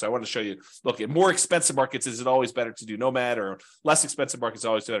of market. So I want to show you, look, in more expensive markets, is it always better to do Nomad, or less expensive markets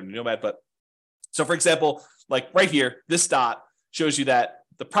always better to do Nomad? But so for example, right here, this dot shows you that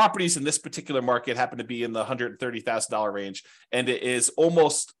the properties in this particular market happen to be in the $130,000 range. And it is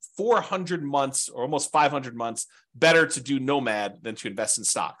almost 400 months or almost 500 months better to do Nomad than to invest in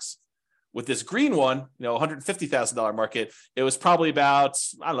stocks. With this green one, $150,000 market, it was probably about,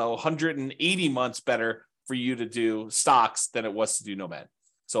 180 months better for you to do stocks than it was to do Nomad.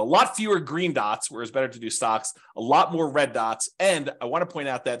 So a lot fewer green dots, where it's better to do stocks, a lot more red dots. And I want to point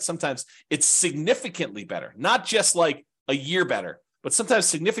out that sometimes it's significantly better, not just like a year better, but sometimes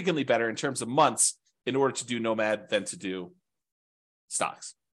significantly better in terms of months in order to do Nomad than to do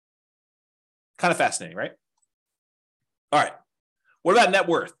stocks. Kind of fascinating, right? All right. What about net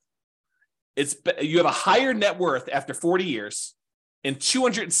worth? You have a higher net worth after 40 years in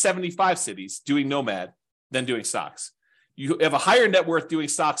 275 cities doing Nomad than doing stocks. You have a higher net worth doing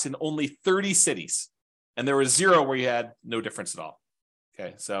stocks in only 30 cities. And there was 0 where you had no difference at all.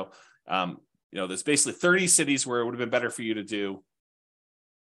 Okay. So, there's basically 30 cities where it would have been better for you to do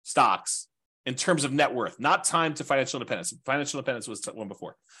stocks in terms of net worth, not time to financial independence. Financial independence was one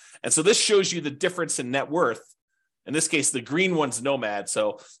before. And so this shows you the difference in net worth. In this case, the green one's Nomad.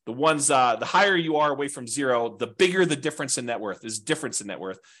 So the ones, the higher you are away from 0, the bigger the difference in net worth is difference in net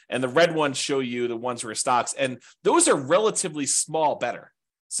worth. And the red ones show you the ones where stocks, and those are relatively small better.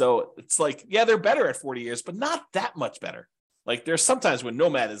 So it's like, yeah, they're better at 40 years, but not that much better. Like there's sometimes when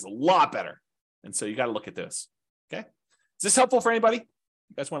Nomad is a lot better. And so you got to look at this. Okay. Is this helpful for anybody?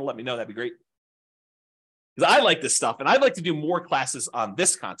 You guys want to let me know? That'd be great. Because I like this stuff and I'd like to do more classes on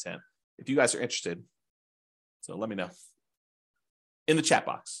this content if you guys are interested. So let me know in the chat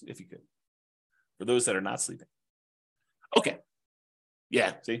box, if you could, for those that are not sleeping. Okay.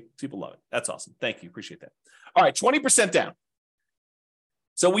 Yeah. See, people love it. That's awesome. Thank you. Appreciate that. All right. 20% down.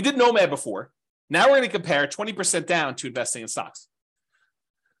 So we did Nomad before. Now we're going to compare 20% down to investing in stocks.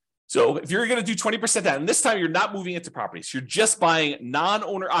 So if you're going to do 20% down, and this time you're not moving into properties, you're just buying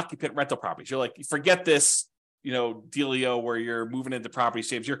non-owner occupant rental properties. You're like, forget this, dealio where you're moving into properties,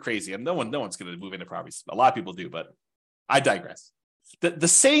 James, you're crazy. And no one's going to move into properties. A lot of people do, but I digress. The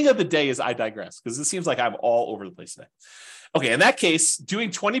saying of the day is I digress, because it seems like I'm all over the place today. Okay. In that case,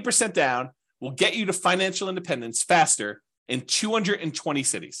 doing 20% down will get you to financial independence faster in 220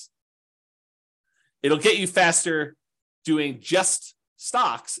 cities. It'll get you faster doing just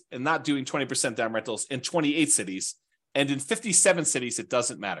stocks and not doing 20% down rentals in 28 cities. And in 57 cities, it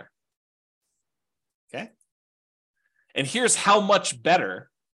doesn't matter. Okay. And here's how much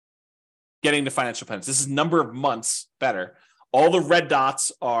better getting to financial independence. This is number of months better. All the red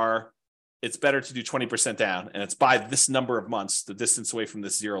dots are, it's better to do 20% down, and it's by this number of months, the distance away from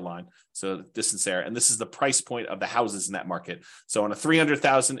this 0 line. So the distance there. And this is the price point of the houses in that market. So on a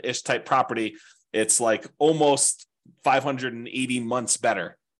 300,000-ish type property, it's like almost 580 months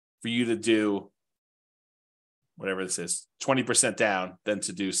better for you to do whatever this is, 20% down than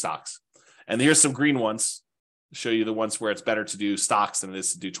to do stocks. And here's some green ones to show you the ones where it's better to do stocks than it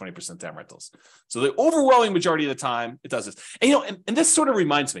is to do 20% down rentals. So the overwhelming majority of the time it does this. And and this sort of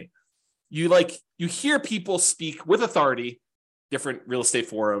reminds me, you hear people speak with authority, different real estate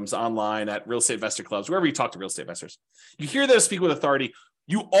forums, online, at real estate investor clubs, wherever you talk to real estate investors. You hear them speak with authority.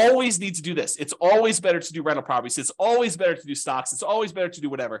 You always need to do this. It's always better to do rental properties. It's always better to do stocks. It's always better to do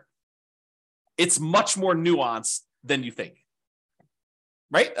whatever. It's much more nuanced than you think,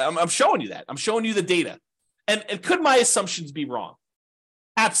 right? I'm showing you that. I'm showing you the data. And could my assumptions be wrong?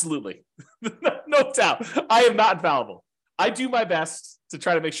 Absolutely. No doubt. I am not infallible. I do my best to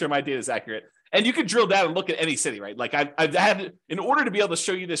try to make sure my data is accurate. And you can drill down and look at any city, right? Like I've had, in order to be able to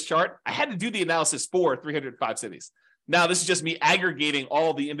show you this chart, I had to do the analysis for 305 cities. Now, this is just me aggregating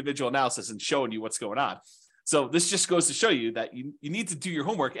all the individual analysis and showing you what's going on. So this just goes to show you that you need to do your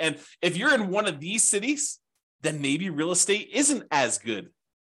homework. And if you're in one of these cities, then maybe real estate isn't as good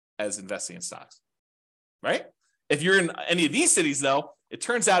as investing in stocks, right? If you're in any of these cities, though, it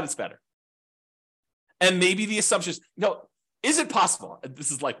turns out it's better. And maybe the assumptions, is it possible?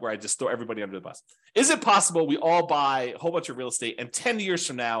 This is like where I just throw everybody under the bus. Is it possible we all buy a whole bunch of real estate and 10 years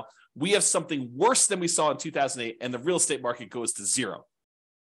from now, we have something worse than we saw in 2008 and the real estate market goes to 0?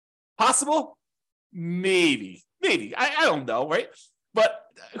 Possible? Maybe. I don't know, right? But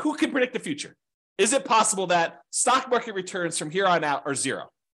who can predict the future? Is it possible that stock market returns from here on out are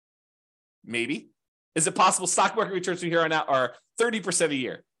 0? Maybe. Is it possible stock market returns from here on out are 30% a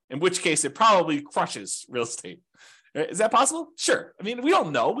year? In which case it probably crushes real estate. Is that possible? Sure. I mean, we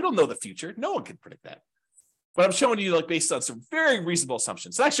don't know. We don't know the future. No one can predict that. But I'm showing you based on some very reasonable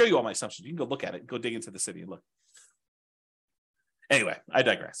assumptions. So I show you all my assumptions. You can go look at it, go dig into the city and look. Anyway, I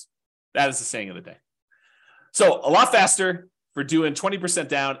digress. That is the saying of the day. So a lot faster for doing 20%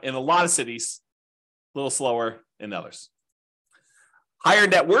 down in a lot of cities, a little slower in others. Higher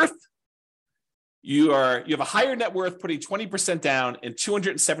net worth. You have a higher net worth putting 20% down in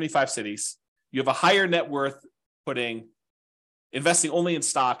 275 cities. You have a higher net worth investing only in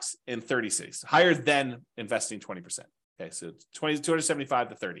stocks in 30 cities, higher than investing 20%. Okay, so 275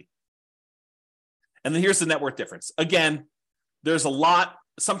 to 30. And then here's the net worth difference. Again, there's a lot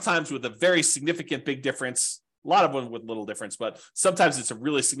sometimes with a very significant big difference, a lot of them with little difference, but sometimes it's a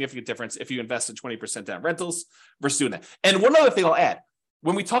really significant difference if you invest in 20% down rentals versus doing that. And one other thing I'll add,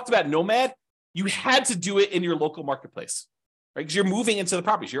 when we talked about Nomad, you had to do it in your local marketplace, right? Because you're moving into the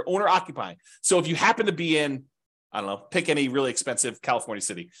properties, you're owner occupying. So if you happen to be in, I don't know, pick any really expensive California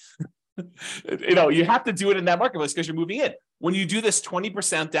city, you have to do it in that marketplace because you're moving in. When you do this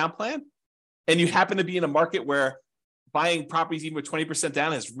 20% down plan and you happen to be in a market where buying properties even with 20%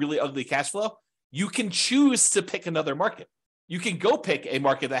 down has really ugly cash flow, you can choose to pick another market. You can go pick a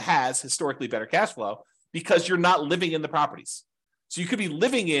market that has historically better cash flow because you're not living in the properties. So you could be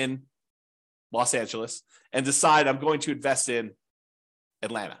living in Los Angeles and decide I'm going to invest in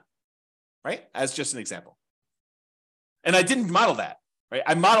Atlanta, right? As just an example. And I didn't model that, right?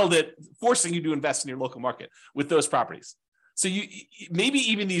 I modeled it forcing you to invest in your local market with those properties. So you maybe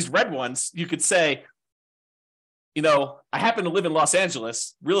even these red ones, you could say, I happen to live in Los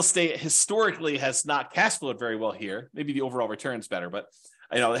Angeles. Real estate historically has not cash flowed very well here. Maybe the overall return's better, but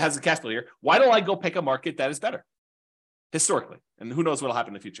it has a cash flow here. Why don't I go pick a market that is better historically? And who knows what'll happen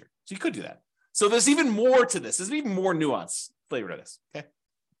in the future. So you could do that. So there's even more to this. There's even more nuance flavor to this. Okay.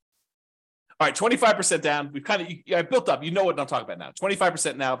 All right, 25% down. We've I built up. You know what I'm talking about now.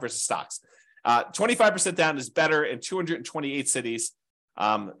 25% now versus stocks. 25% down is better in 228 cities.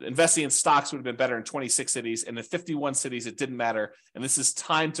 Investing in stocks would have been better in 26 cities, and in 51 cities, it didn't matter. And this is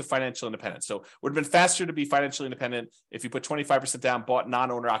time to financial independence. So it would have been faster to be financially independent if you put 25% down, bought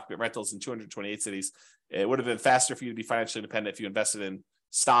non-owner occupant rentals in 228 cities. It would have been faster for you to be financially independent if you invested in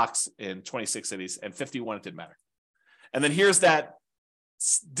stocks in 26 cities, and 51, it didn't matter. And then here's that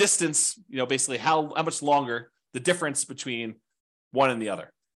distance, basically how much longer the difference between one and the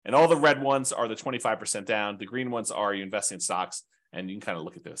other. And all the red ones are the 25% down. The green ones are you invest in stocks. And you can kind of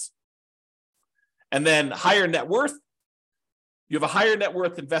look at this. And then higher net worth. You have a higher net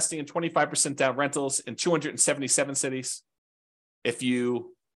worth investing in 25% down rentals in 277 cities. If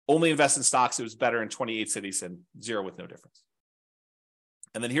you only invest in stocks, it was better in 28 cities and 0 with no difference.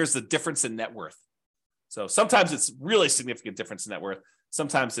 And then here's the difference in net worth. So sometimes it's really significant difference in net worth.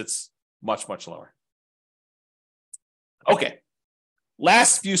 Sometimes it's much, much lower. Okay.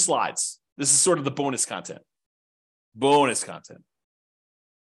 Last few slides. This is sort of the bonus content. Bonus content.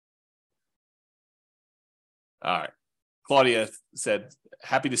 All right. Claudia said,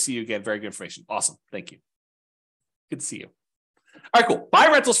 happy to see you again. Very good information. Awesome. Thank you. Good to see you. All right, cool. Buy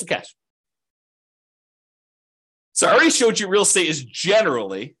rentals for cash. So I already showed you real estate is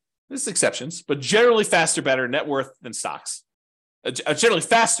generally, there's exceptions, but generally faster, better net worth than stocks. Generally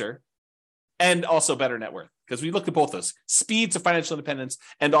faster and also better net worth. Because we looked at both those. Speed to financial independence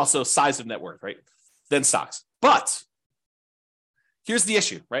and also size of net worth, right? Than stocks. But here's the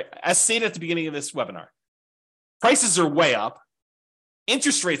issue, right? As stated at the beginning of this webinar, prices are way up,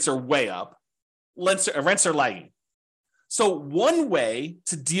 interest rates are way up, rents are lagging. So one way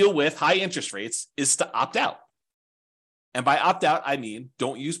to deal with high interest rates is to opt out. And by opt out, I mean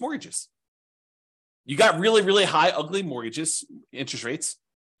don't use mortgages. You got really, really high, ugly mortgages, interest rates.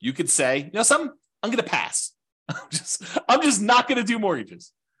 You could say, something, I'm going to pass. I'm just not going to do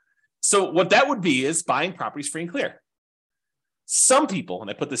mortgages. So what that would be is buying properties free and clear. Some people, and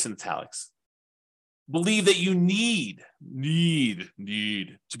I put this in italics, believe that you need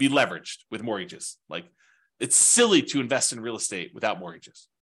to be leveraged with mortgages. Like it's silly to invest in real estate without mortgages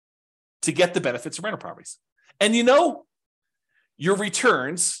to get the benefits of rental properties. And your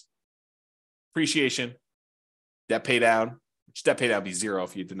returns, appreciation, debt pay down, which debt pay down would be 0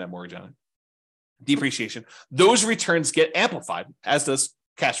 if you didn't have mortgage on it, depreciation, those returns get amplified, as does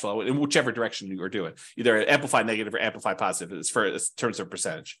cash flow in whichever direction you are doing, either amplify negative or amplify positive in terms of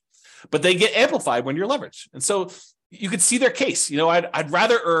percentage. But they get amplified when you're leveraged. And so you could see their case. I'd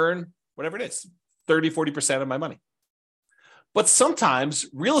rather earn whatever it is, 30, 40% of my money. But sometimes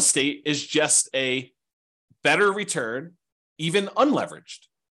real estate is just a better return, even unleveraged.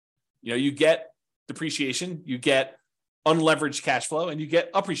 You get depreciation, you get unleveraged cash flow, and you get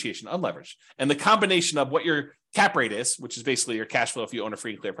appreciation unleveraged. And the combination of what your cap rate is, which is basically your cash flow if you own a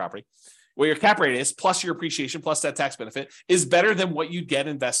free and clear property, what your cap rate is, plus your appreciation, plus that tax benefit, is better than what you'd get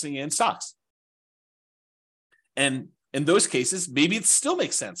investing in stocks. And in those cases, maybe it still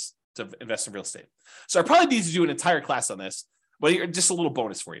makes sense to invest in real estate. So I probably need to do an entire class on this, but just a little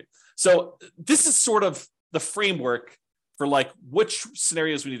bonus for you. So this is sort of the framework for which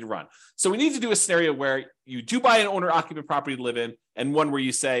scenarios we need to run. So we need to do a scenario where you do buy an owner-occupant property to live in, and one where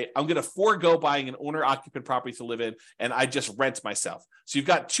you say, I'm going to forego buying an owner-occupant property to live in, and I just rent myself. So you've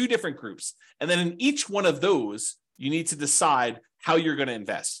got two different groups. And then in each one of those, you need to decide how you're going to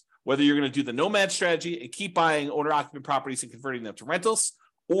invest, whether you're going to do the nomad strategy and keep buying owner-occupant properties and converting them to rentals,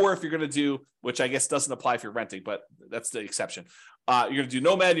 or if you're going to do, which I guess doesn't apply if you're renting, but that's the exception. You're going to do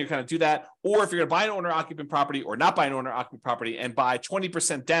nomad, you're kind of do that. Or if you're going to buy an owner-occupant property or not buy an owner-occupant property and buy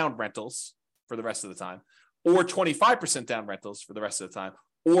 20% down rentals for the rest of the time, or 25% down rentals for the rest of the time,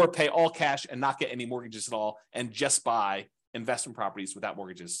 or pay all cash and not get any mortgages at all and just buy investment properties without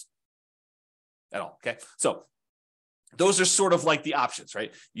mortgages at all. Okay. So those are sort of like the options,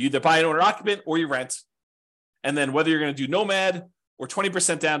 right? You either buy an owner-occupant or you rent. And then whether you're going to do nomad or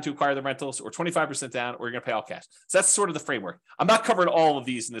 20% down to acquire the rentals or 25% down, or you're going to pay all cash. So that's sort of the framework. I'm not covering all of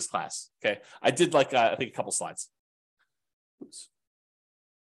these in this class. Okay. I did I think a couple slides. Oops.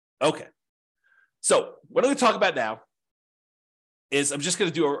 Okay. So what I'm going to talk about now is I'm just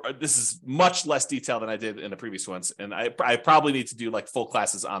going to do this is much less detail than I did in the previous ones. And I probably need to do like full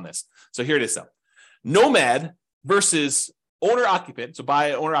classes on this. So here it is though. Nomad versus owner-occupant, so buy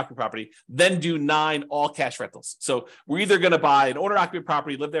an owner-occupant property, then do 9 all-cash rentals. So we're either going to buy an owner-occupant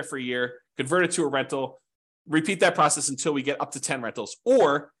property, live there for a year, convert it to a rental, repeat that process until we get up to 10 rentals,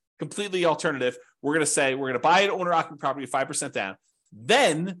 or completely alternative, we're going to say we're going to buy an owner-occupant property 5% down,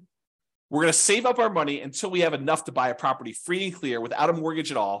 then we're going to save up our money until we have enough to buy a property free and clear without a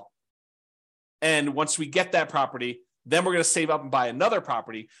mortgage at all. And once we get that property, then we're going to save up and buy another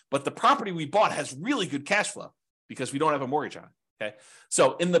property, but the property we bought has really good cash flow because we don't have a mortgage on it, okay?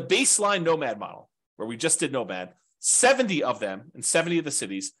 So in the baseline nomad model, where we just did nomad, 70 of them in 70 of the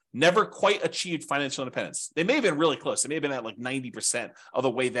cities never quite achieved financial independence. They may have been really close. They may have been at like 90% of the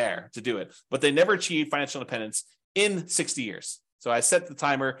way there to do it, but they never achieved financial independence in 60 years. So I set the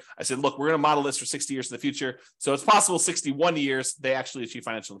timer. I said, look, we're going to model this for 60 years in the future. So it's possible 61 years they actually achieve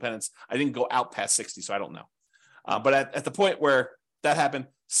financial independence. I didn't go out past 60, so I don't know. But at the point where that happened,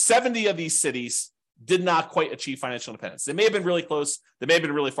 70 of these cities did not quite achieve financial independence. They may have been really close. They may have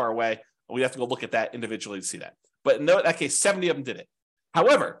been really far away. We'd have to go look at that individually to see that. But in that case, 70 of them did it.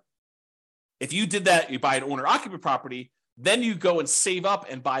 However, if you did that, you buy an owner-occupant property, then you go and save up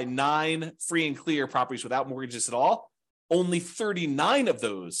and buy 9 free and clear properties without mortgages at all. Only 39 of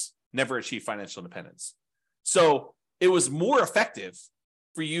those never achieved financial independence. So it was more effective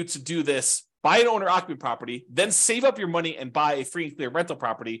for you to do this, buy an owner-occupant property, then save up your money and buy a free and clear rental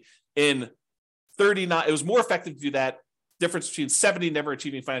property in 39. It was more effective to do that. Difference between 70 never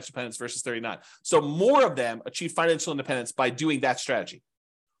achieving financial independence versus 39. So more of them achieve financial independence by doing that strategy,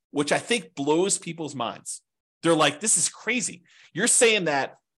 which I think blows people's minds. They're like, this is crazy. You're saying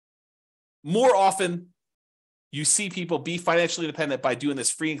that more often you see people be financially independent by doing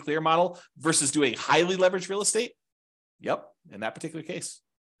this free and clear model versus doing highly leveraged real estate? Yep, in that particular case,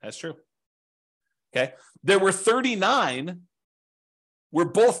 that's true. Okay, there were 39 where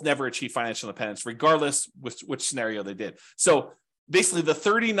both never achieved financial independence, regardless which scenario they did. So basically the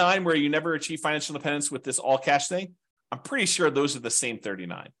 39 where you never achieve financial independence with this all cash thing, I'm pretty sure those are the same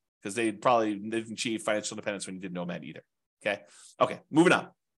 39 because they probably didn't achieve financial independence when you did nomad either. Okay, moving on.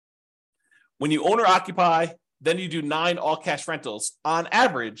 When you own or occupy, then you do 9 all cash rentals. On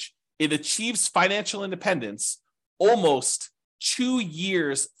average, it achieves financial independence almost 2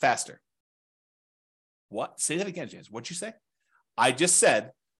 years faster. What? Say that again, James. What'd you say? I just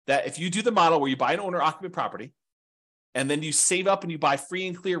said that if you do the model where you buy an owner-occupant property and then you save up and you buy free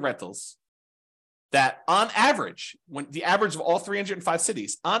and clear rentals, that on average, when the average of all 305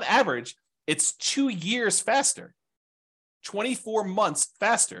 cities, on average, it's 2 years faster, 24 months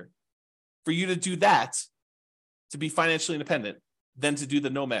faster for you to do that to be financially independent than to do the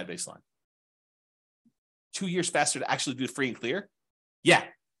nomad baseline. 2 years faster to actually do free and clear? Yeah.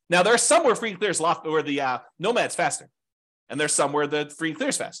 Now, there are some where free and clear is a lot, where the nomad's faster. And there's some where the free and clear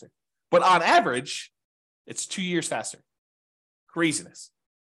is faster. But on average, it's 2 years faster. Craziness.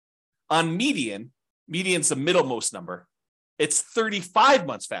 On median's the middlemost number, it's 35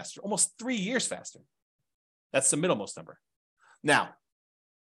 months faster, almost 3 years faster. That's the middlemost number. Now,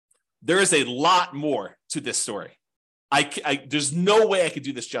 there is a lot more to this story. There's no way I could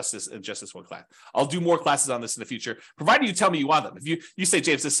do this justice in just this one class. I'll do more classes on this in the future, provided you tell me you want them. If you say,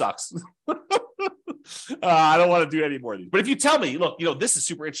 James, this sucks. I don't want to do any more of these. But if you tell me, look, this is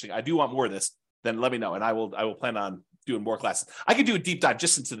super interesting, I do want more of this, then let me know, and I will plan on doing more classes. I could do a deep dive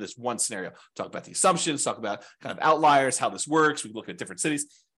just into this one scenario, talk about the assumptions, talk about kind of outliers, how this works. We look at different cities.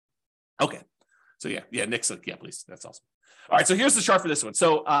 Okay. So yeah, Nick's like, yeah, please. That's awesome. All right. So here's the chart for this one.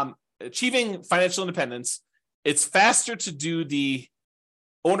 So achieving financial independence, it's faster to do the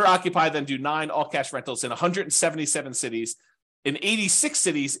owner-occupy than do 9 all-cash rentals in 177 cities. In 86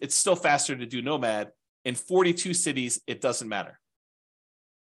 cities, it's still faster to do nomad. In 42 cities, it doesn't matter.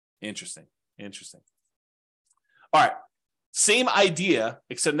 Interesting. All right. Same idea,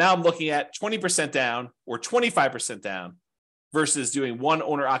 except now I'm looking at 20% down or 25% down versus doing one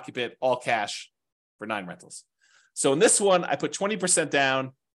owner occupant, all cash for 9 rentals. So in this one, I put 20%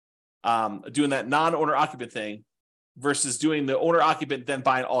 down, doing that non-owner occupant thing versus doing the owner occupant, then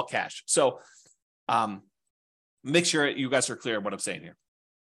buying all cash. So make sure you guys are clear on what I'm saying here.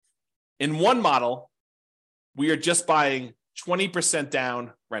 In one model, we are just buying 20%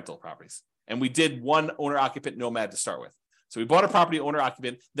 down rental properties. And we did one owner occupant nomad to start with. So we bought a property owner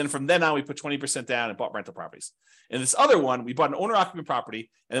occupant. Then from then on, we put 20% down and bought rental properties. In this other one, we bought an owner occupant property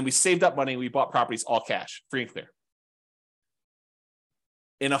and then we saved up money and we bought properties all cash, free and clear.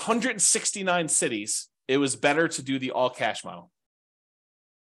 In 169 cities, it was better to do the all cash model.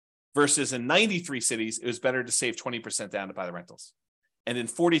 Versus in 93 cities, it was better to save 20% down to buy the rentals. And in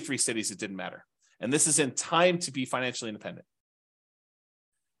 43 cities, it didn't matter. And this is in time to be financially independent.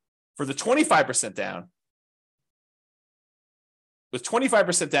 For the 25% down, with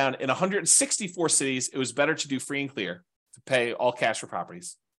 25% down in 164 cities, it was better to do free and clear, to pay all cash for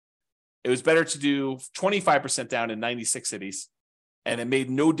properties. It was better to do 25% down in 96 cities, and it made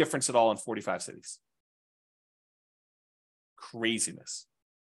no difference at all in 45 cities. Craziness.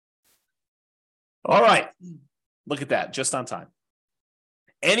 All right. Look at that, just on time.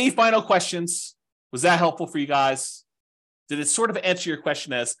 Any final questions? Was that helpful for you guys? Did it sort of answer your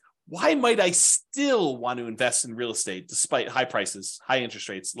question as, why might I still want to invest in real estate despite high prices, high interest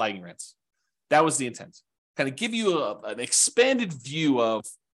rates, lagging rents? That was the intent. Kind of give you an expanded view of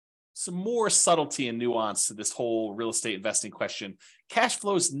some more subtlety and nuance to this whole real estate investing question. Cash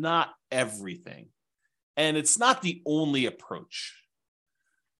flow is not everything, and it's not the only approach.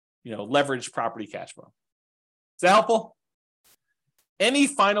 Leverage property cash flow. Is that helpful? Any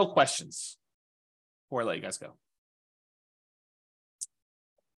final questions before I let you guys go?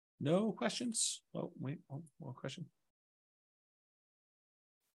 No questions? Oh, wait, one question.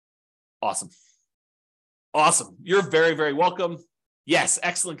 Awesome. You're very, very welcome. Yes,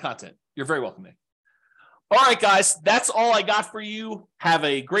 excellent content. You're very welcome, Nick. All right, guys, that's all I got for you. Have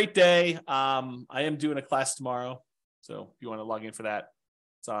a great day. I am doing a class tomorrow, so if you want to log in for that,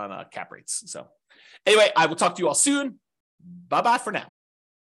 it's on cap rates. So anyway, I will talk to you all soon. Bye-bye for now.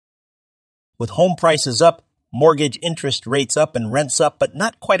 With home prices up, mortgage interest rates up, and rents up, but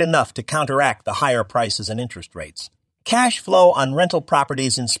not quite enough to counteract the higher prices and interest rates. Cash flow on rental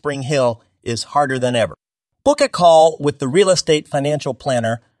properties in Spring Hill is harder than ever. Book a call with the Real Estate Financial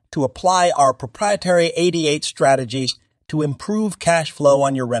Planner to apply our proprietary 88 strategies to improve cash flow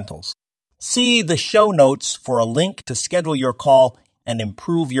on your rentals. See the show notes for a link to schedule your call and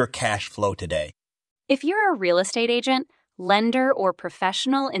improve your cash flow today. If you're a real estate agent, lender, or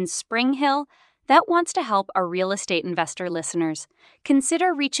professional in Spring Hill that wants to help our real estate investor listeners,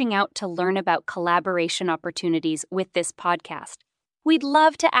 consider reaching out to learn about collaboration opportunities with this podcast. We'd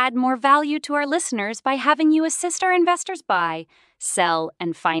love to add more value to our listeners by having you assist our investors buy, sell,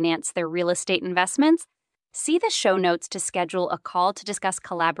 and finance their real estate investments. See the show notes to schedule a call to discuss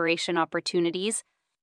collaboration opportunities